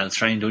 I'll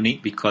try and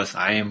donate because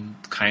I am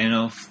kind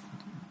of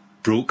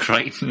broke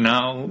right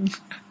now.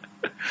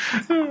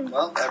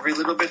 Well, every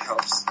little bit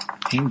helps.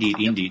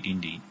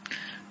 Indeed.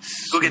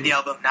 Go get the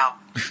album now.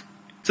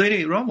 So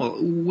anyway,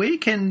 Rommel, where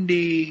can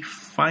they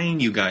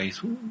find you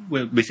guys?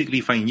 Well,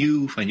 basically find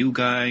you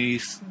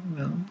guys.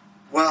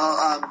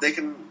 Well, they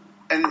can.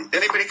 And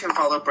anybody can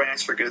follow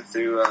Bronies For Good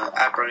through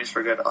at Bronies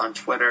For Good on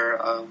Twitter.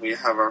 We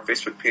have our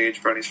Facebook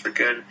page, Bronies For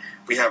Good.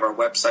 We have our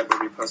website where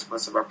we post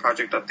most of our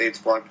project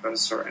updates, blog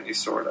posts, or any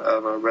sort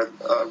of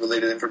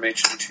related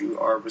information to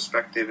our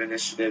respective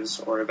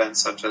initiatives or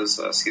events such as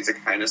Seeds of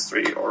Kindness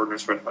 3 or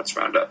Nurse Red Hot's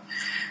Roundup,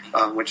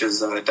 which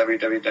is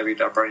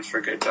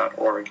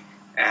www.broniesforgood.org.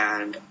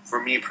 And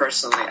for me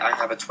personally, I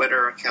have a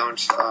Twitter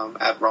account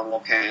at Rommel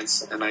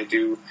Pants, and I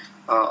do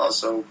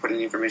also put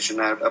any information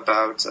out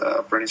about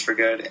Bronies For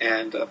Good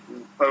and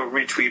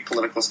retweet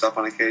political stuff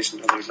on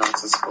occasion, other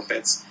nonsensical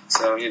bits.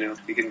 So, you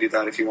can do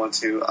that if you want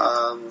to.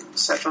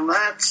 Aside from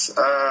that,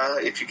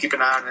 if you keep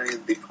an eye on any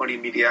of the pony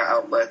media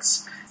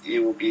outlets,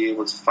 you will be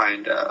able to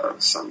find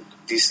some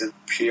decent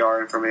PR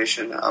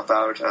information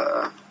about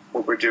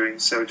what we're doing.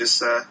 So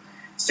just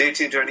stay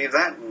tuned to any of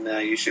that, and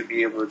you should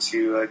be able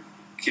to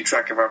keep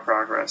track of our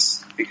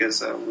progress,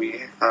 because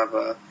we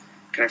have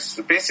connections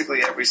with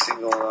basically every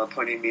single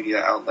pony media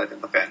outlet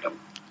in the fandom.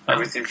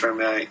 Everything from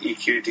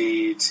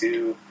EQD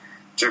to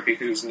Derpy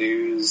Who's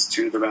News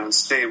to The Round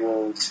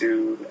Stable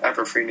to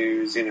Everfree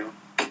News, you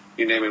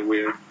name it,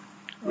 we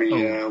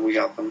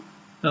got them.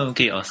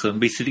 Okay, awesome.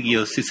 Basically,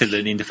 you're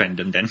Switzerland in the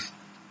fandom then.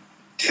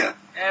 Yeah.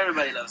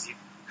 Everybody loves you.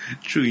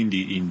 True,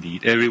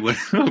 indeed. Everyone.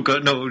 Oh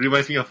God, no!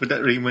 Reminds me of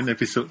that Raymond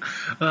episode.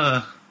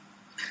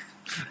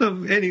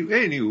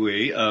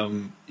 Anyway,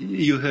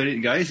 you heard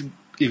it, guys.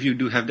 If you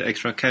do have the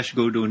extra cash,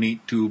 go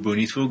donate to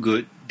Bronies For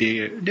Good.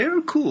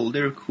 They're cool,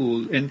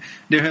 and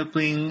they're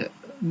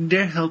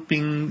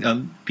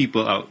helping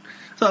people out.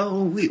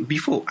 So wait,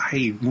 before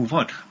I move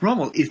on,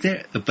 Rommel, is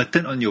there a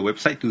button on your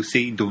website to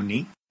say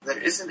donate? There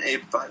isn't a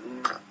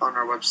button on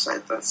our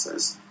website that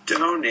says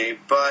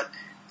donate, but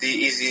the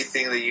easy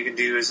thing that you can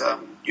do is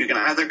you can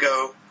either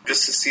go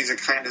just to Seeds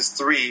of Kindness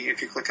 3.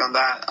 If you click on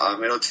that,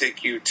 it'll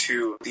take you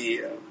to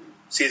the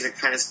Seeds of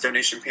Kindness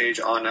donation page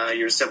on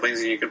your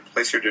siblings, and you can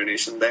place your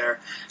donation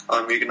there.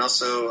 You can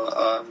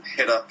also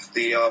hit up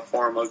the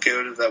Forum of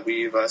Good that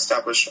we've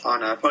established on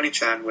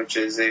PonyChan, which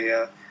is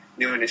a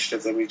new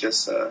initiative that we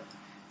just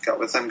got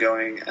with them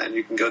going, and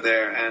you can go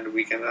there and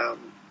we can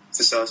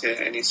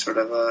facilitate any sort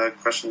of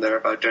question there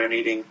about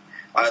donating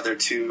either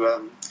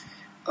to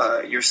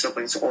your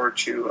siblings or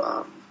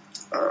to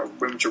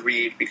Room to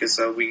Read, because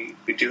we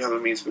do have a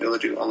means to be able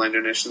to do online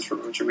donations for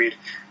Room to Read,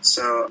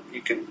 so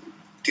you can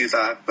do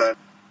that. But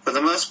for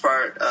the most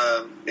part,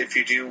 if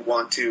you do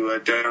want to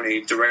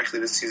donate directly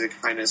to Seeds of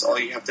Kindness, all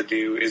you have to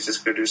do is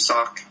just go to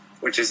SOK,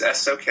 which is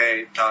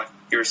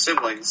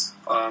SOK.YourSiblings,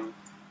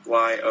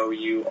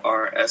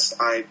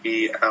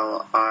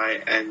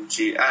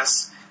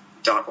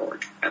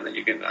 YourSiblings.org, and then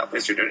you can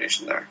place your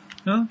donation there.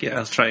 Okay,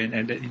 I'll try and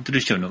add that into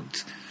the show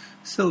notes.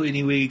 So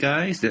anyway,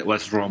 guys, that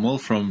was Rommel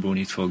from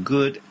Bronies For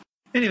Good.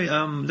 Anyway,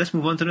 let's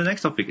move on to the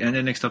next topic, and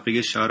the next topic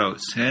is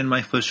shoutouts. And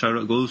my first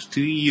shoutout goes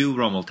to you,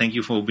 Rommel. Thank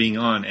you for being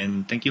on,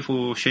 and thank you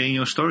for sharing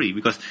your story,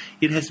 because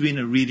it has been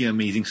a really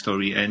amazing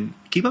story, and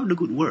keep up the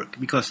good work,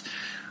 because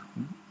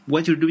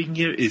what you're doing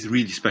here is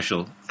really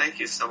special. Thank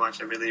you so much.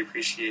 I really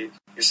appreciate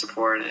your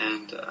support,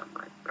 and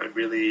I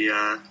really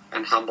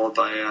am humbled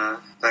by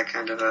that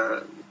kind of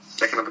a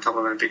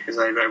compliment, because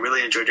I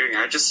really enjoy doing it.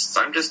 I'm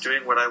just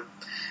doing what I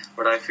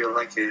feel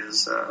like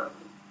is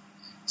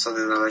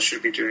something that I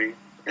should be doing.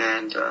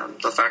 And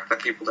the fact that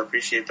people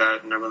appreciate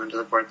that and are willing to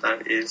support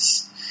that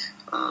is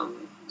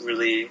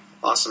really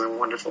awesome and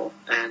wonderful.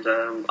 And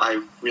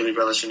I really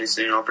relish any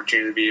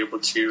opportunity to be able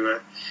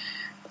to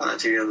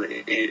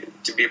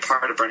be a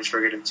part of Bronies For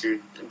Good and to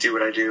do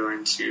what I do,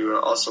 and to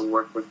also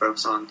work with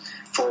folks on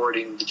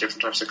forwarding the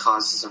different types of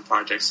causes and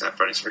projects that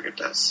Bronies For Good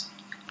does.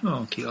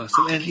 Okay,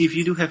 awesome. And if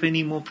you do have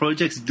any more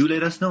projects, do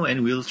let us know,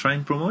 and we'll try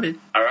and promote it.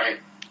 All right.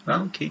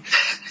 Okay.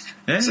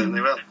 Certainly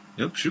will.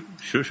 Yep,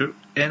 sure.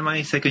 And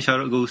my second shout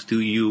out goes to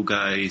you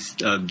guys,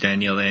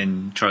 Daniel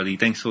and Charlie.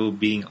 Thanks for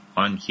being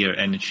on here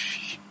and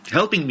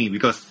helping me,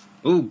 because,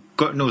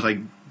 God knows,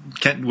 I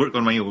can't work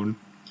on my own.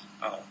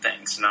 Oh,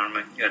 thanks,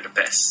 Norman. You're the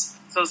best.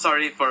 So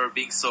sorry for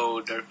being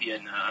so derpy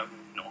and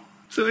no.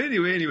 So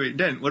anyway,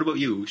 Dan, what about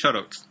you? Shout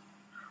outs.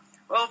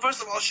 Well,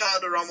 first of all, shout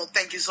out to Rommel.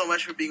 Thank you so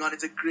much for being on.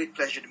 It's a great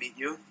pleasure to meet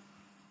you.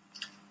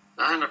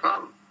 No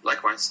problem.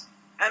 Likewise.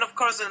 And of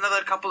course,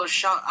 another couple of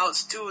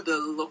shout-outs to the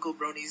local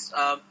bronies.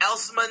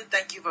 Elsman,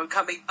 thank you for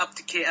coming up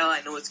to KL.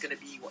 I know it's going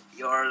to be one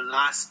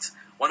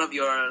of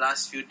your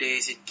last few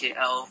days in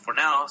KL for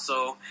now.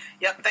 So,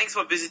 yeah, thanks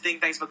for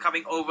visiting. Thanks for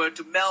coming over.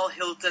 To Mel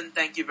Hilton,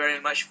 thank you very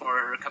much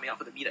for coming out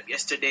for the meetup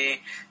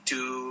yesterday.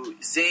 To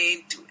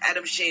Zane, to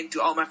Adam Shane,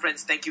 to all my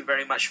friends, thank you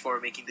very much for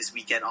making this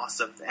weekend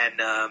awesome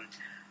and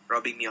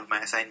robbing me of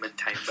my assignment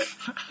time.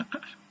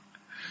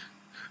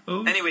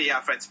 But anyway,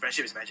 yeah,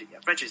 friendship is magic. Yeah,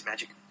 friendship is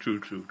magic.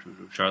 True.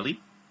 Charlie?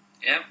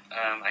 Yep,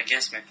 I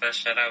guess my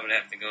first shout-out would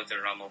have to go to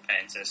Rommel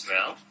Pants as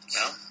well.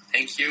 Well,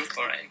 thank you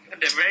for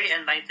the very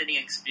enlightening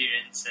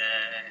experience,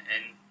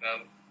 and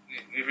well,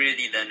 we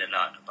really learned a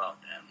lot about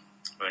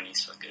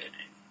Bronies For Good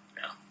and,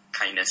 well,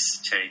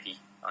 kindness, charity,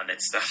 all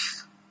that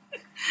stuff.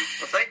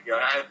 Well, thank you.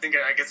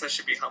 I guess I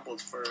should be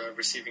humbled for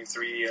receiving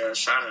 3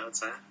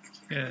 shout-outs, huh?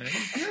 Yeah,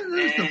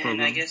 that's no And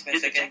problem. I guess my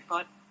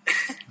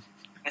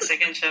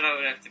second shout-out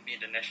would have to be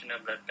the National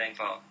Blood Bank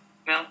for,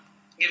 well,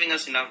 giving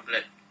us enough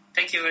blood.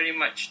 Thank you very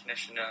much,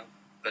 National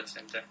Blood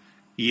Center.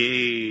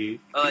 Yay!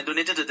 I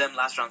donated to them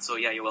last round, so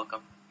yeah, you're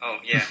welcome. Oh,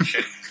 yeah,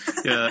 sure.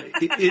 Yeah,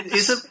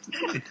 it's a...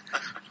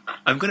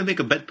 I'm gonna make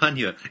a bad pun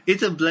here.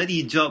 It's a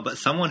bloody job, but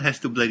someone has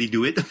to bloody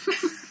do it.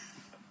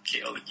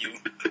 Kill you.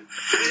 But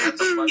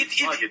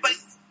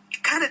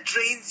it kind of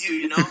drains you,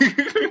 you know?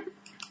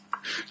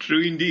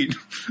 True indeed.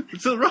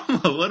 So,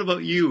 Rama, what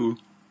about you?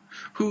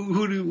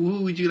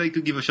 Who would you like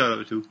to give a shout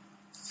out to?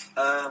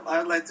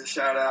 I'd like to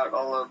shout out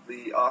all of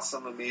the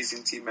awesome,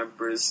 amazing team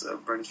members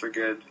of Bronies For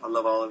Good. I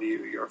love all of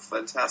you. You're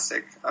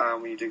fantastic.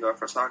 We need to go out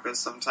for tacos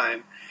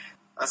sometime.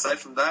 Aside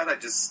from that, I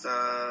just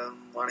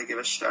want to give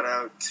a shout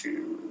out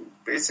to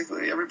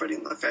basically everybody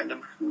in the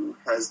fandom who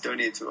has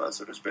donated to us,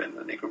 or has been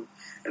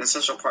an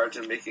essential part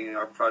in making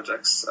our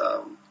projects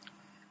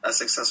as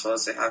successful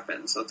as they have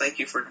been. So thank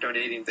you for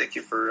donating. Thank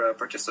you for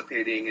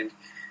participating and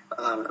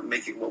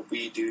making what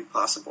we do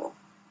possible.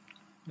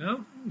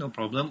 No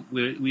problem.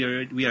 We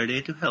are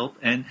there to help,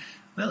 and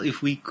well,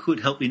 if we could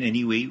help in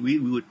any way, we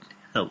would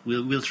help.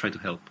 We'll try to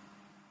help.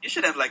 You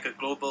should have like a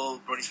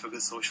global Bronies For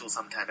Good social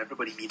sometime.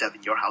 Everybody meet up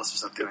in your house or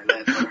something like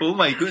that. Oh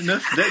my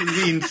goodness, that would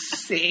be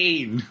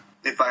insane.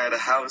 If I had a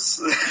house.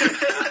 You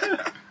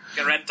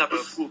can rent up a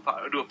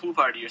do a pool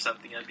party or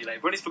something and be like,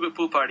 Bronies For Good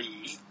pool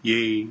party.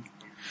 Yay.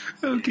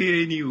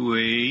 Okay,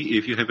 anyway,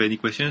 if you have any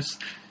questions,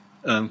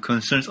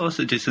 concerns or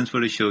suggestions for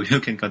the show, you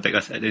can contact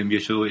us at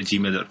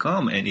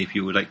mbsshow@gmail.com, and if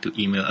you would like to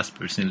email us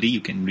personally, you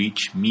can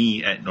reach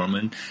me at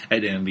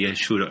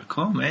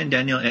norman@mbsshow.com, and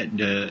Daniel at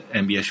the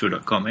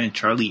mbsshow.com, and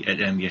Charlie at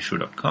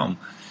mbsshow.com.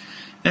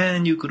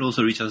 And you could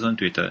also reach us on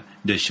Twitter.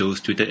 The show's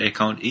Twitter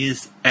account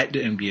is at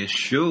the MBS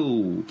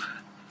Show.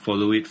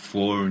 Follow it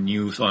for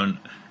news on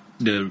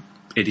the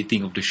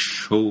editing of the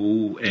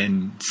show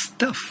and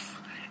stuff.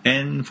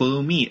 And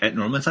follow me at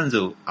Norman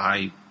Sanzo.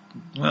 I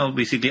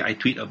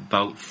tweet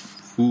about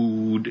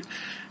food,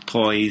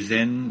 toys,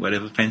 and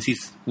whatever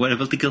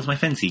tickles my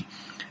fancy.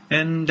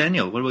 And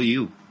Daniel, what about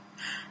you?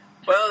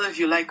 Well, if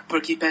you like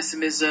perky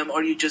pessimism,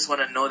 or you just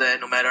want to know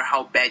that no matter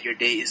how bad your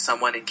day is,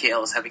 someone in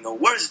KL is having a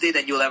worse day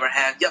than you'll ever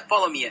have,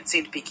 follow me at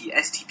Saint Pinky,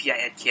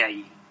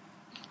 STPINKIE.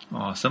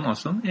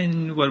 Awesome.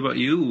 And what about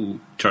you,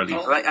 Charlie?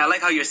 I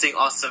like how you're saying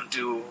awesome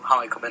to how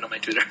I comment on my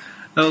Twitter.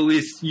 Oh,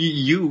 it's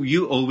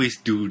you always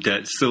do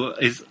that, so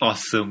it's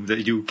awesome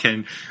that you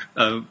can.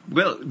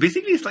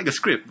 Basically, it's like a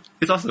script.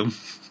 It's awesome.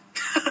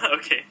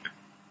 Okay.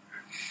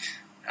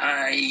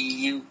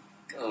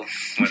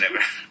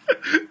 Whatever.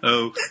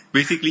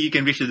 Basically, you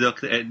can reach the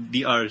doctor at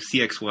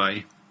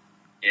DRCXY.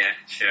 Yeah,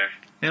 sure.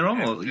 And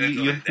Rommel,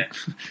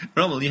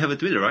 Rommel, you have a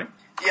Twitter, right?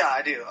 Yeah,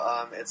 I do.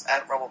 It's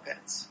at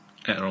RommelPants.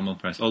 At Rommel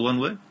Press. All one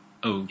word?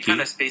 You Okay.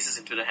 kind of spaces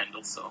into the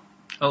handle, so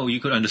Oh, you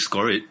could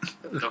underscore it.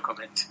 no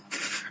comment.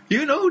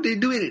 You know, they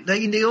do it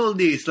like in the old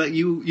days. Like,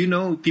 you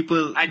know,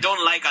 people... I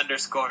don't like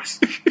underscores.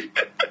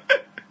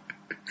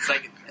 It's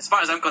like, as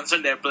far as I'm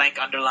concerned, they're blank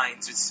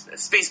underlines. It's a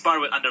space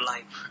bar with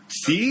underline.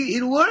 See?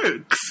 It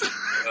works!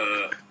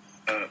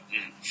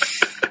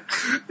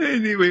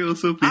 Anyway,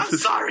 also please... I'm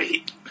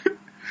sorry!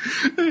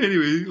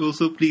 Anyway,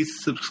 also please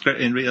subscribe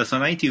and rate us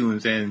on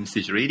iTunes and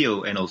Stitcher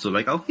Radio, and also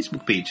like our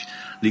Facebook page.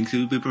 Links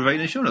will be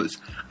provided in the show notes.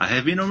 I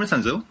have been Norman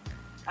Sanzo.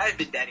 I've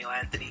been Daniel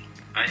Anthony.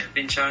 I have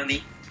been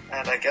Charlie.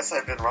 And I guess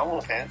I've been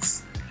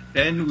RommelPants.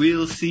 And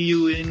we'll see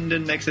you in the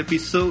next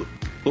episode,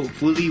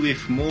 hopefully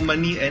with more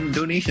money and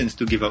donations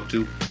to give out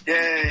to.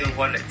 Yay! The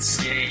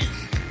wallets, yay.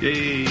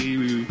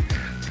 Yay!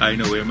 I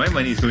know where my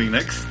money is going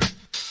next.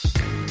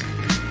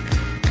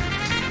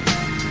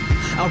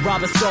 I'll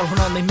rob a store and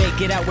only make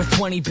it out with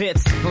 20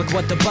 bits. Look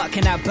what the buck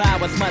can I buy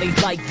with money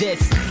like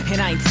this? And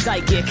I ain't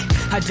psychic.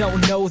 I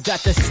don't know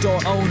that the store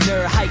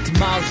owner hiked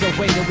miles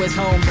away to his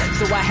home.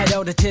 So I head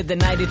out into the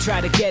night to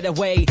try to get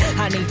away.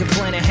 I need to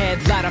plan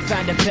ahead, glad I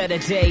found a better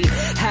day.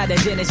 Had a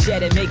dinner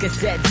shed and make a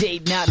set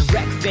date, not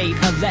wreck fate.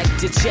 Elect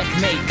to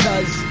checkmate,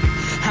 cause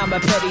I'm a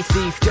petty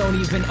thief, don't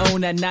even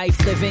own a knife.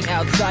 Living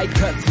outside,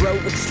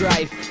 cutthroat with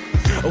strife.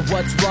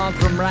 What's wrong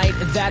from right?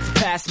 That's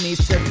past me.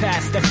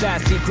 Surpass the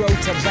fast you grow to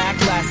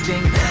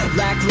backlasting.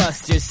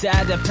 Lackluster,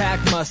 sad to pack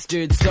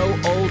mustard. So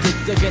old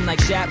it's looking like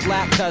shat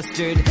black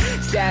custard.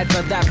 Sad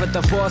but laugh at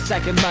the force I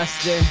can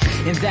muster.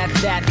 And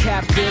that's that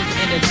captive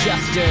and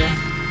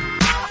adjuster.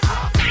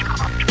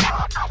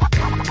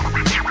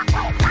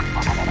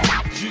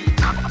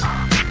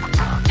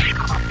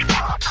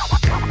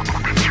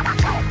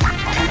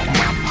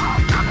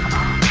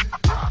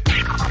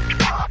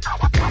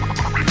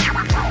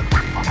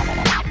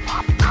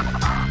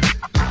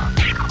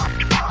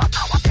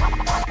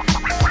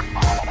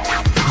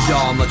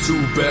 Y'all, I'm a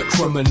two-bit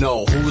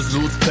criminal whose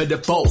loot's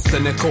pitiful,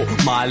 cynical.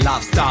 My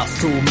lifestyle's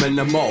too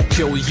minimal.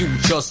 Kill you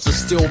just to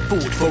steal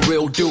food for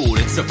real, dude.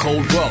 It's a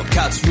cold world,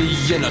 catch me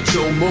in a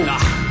chill mood.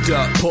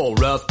 Dirt poor,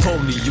 rough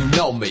pony, you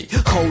know me.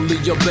 Only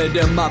a bit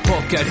in my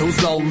pocket,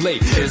 who's lonely?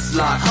 It's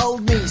like,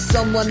 hold me,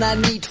 someone I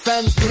need,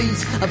 friends,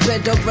 please. A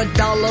bit of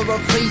 $1 or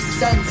 3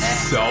 cents.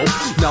 so,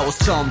 now it's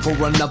time for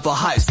another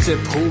heist. Tip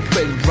who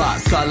been right,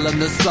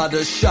 silent as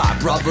slaughter shot.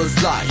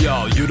 Brothers like,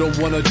 yo, you don't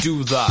wanna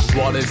do that.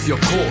 What if you're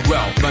caught?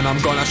 Well, then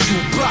I'm gonna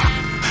shoot back.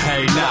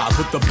 Hey now,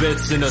 put the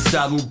bits in a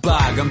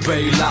saddlebag and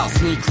bail out.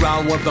 Sneak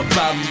round where the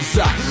battle's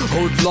at.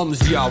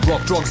 Hoodlums, yeah,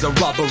 rock, drugs, and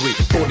robbery.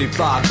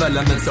 45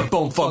 elements of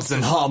bone thugs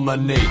and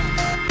harmony.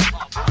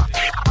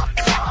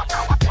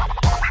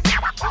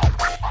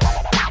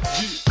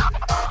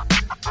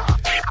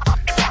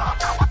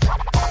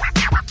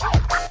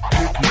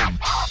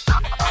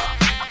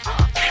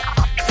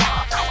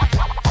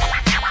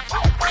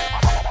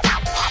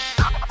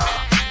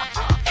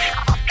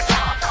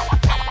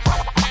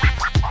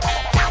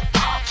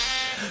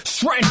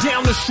 Ran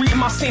down the street,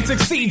 my saint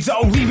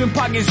tuxedo, leaving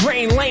pockets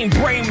rain, lane,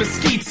 brain,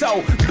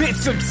 mosquito.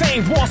 Bits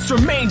obtained, whilst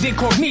remained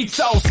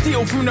incognito.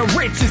 Steal from the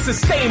rich and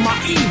sustain my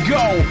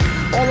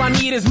ego. All I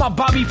need is my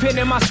bobby pin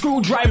and my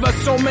screwdriver.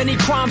 So many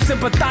crimes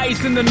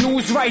sympathize in the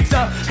news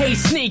writer. Hey,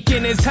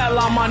 sneaking is hell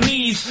on my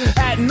knees.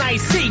 At night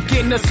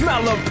seeking the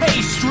smell of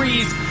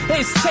pastries.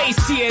 It's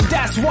tasty and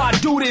that's why I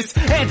do this.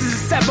 Answers a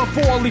step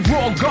before leave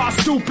raw guard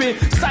stupid.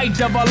 Sight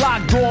of a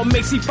locked door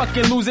makes he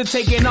fucking lose it.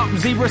 Taking up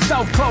zebra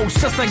self close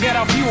just to get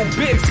a few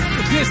bits.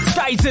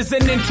 Disguises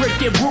an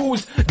intricate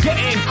ruse.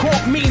 Getting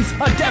caught means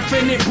a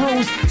definite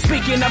bruise.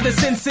 Speaking of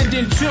this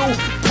incident too,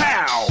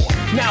 pow!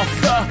 Now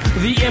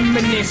the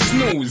imminent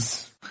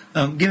snooze.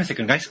 Give me a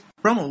second, guys.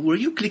 Romo, were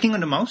you clicking on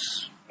the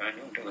mouse? No,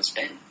 that was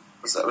Ben.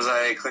 Was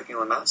I clicking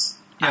on the mouse?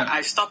 Yeah.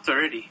 I stopped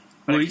already.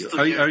 but Are I you, can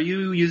still hear are it.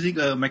 you using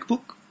a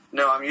MacBook?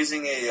 No, I'm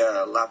using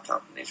a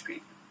laptop, an HP.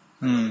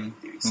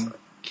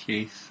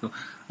 Okay, so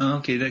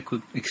okay, that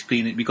could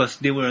explain it because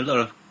there were a lot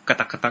of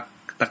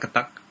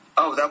katak.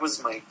 Oh, that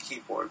was my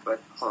keyboard. But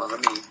hold on, let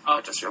me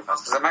adjust your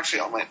mouse because I'm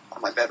actually on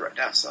my bed right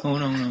now. So. Oh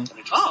no.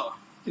 Oh.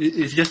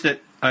 It's just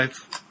that I've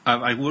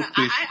worked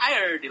with. I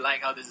already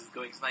like how this is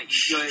going. It's like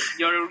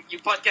you're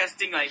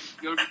podcasting, like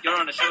you're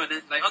on a show and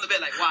then like on the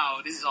bed, like wow,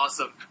 this is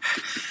awesome.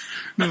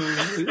 No,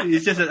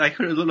 it's just that I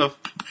heard a lot of.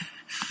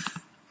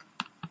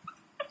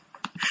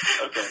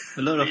 Okay.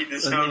 A lot of. You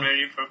sound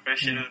very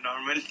professional,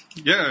 Norman.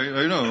 Yeah,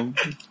 I know.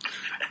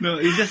 No,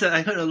 it's just that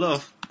I heard a lot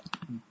of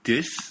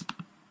this.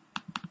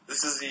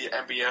 This is the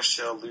MBS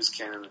Show Loose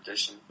Cannon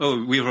edition.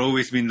 Oh, we've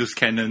always been loose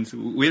cannons.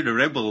 We're the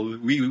rebel.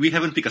 We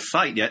haven't picked a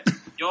side yet.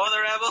 You're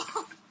the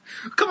rebel.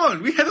 Come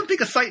on, we haven't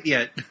picked a side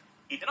yet.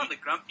 You're not the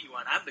grumpy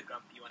one. I'm the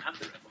grumpy one. I'm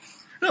the rebel.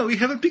 No, we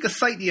haven't picked a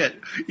side yet.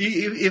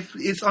 If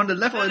it's on the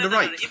left or the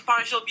right. No.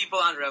 Impartial people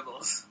aren't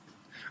rebels.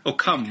 Oh,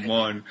 come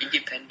on.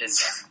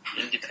 Independence.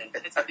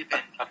 Independent. It's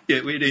independent. Yeah,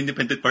 we're the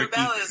independent party.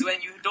 Rebel is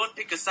when you don't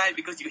pick a side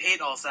because you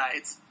hate all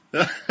sides.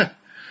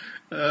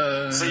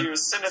 So you're a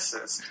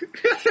cynicist.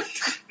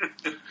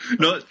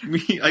 Not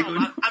me.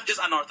 I'm just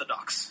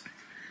unorthodox.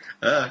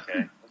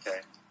 Okay.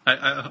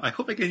 I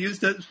hope I can use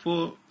that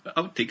for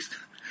outtakes.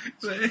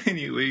 But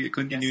anyway,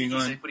 continuing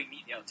He's on. like putting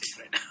me in the outtakes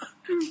right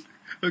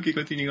now. Okay,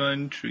 continuing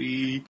on. 3,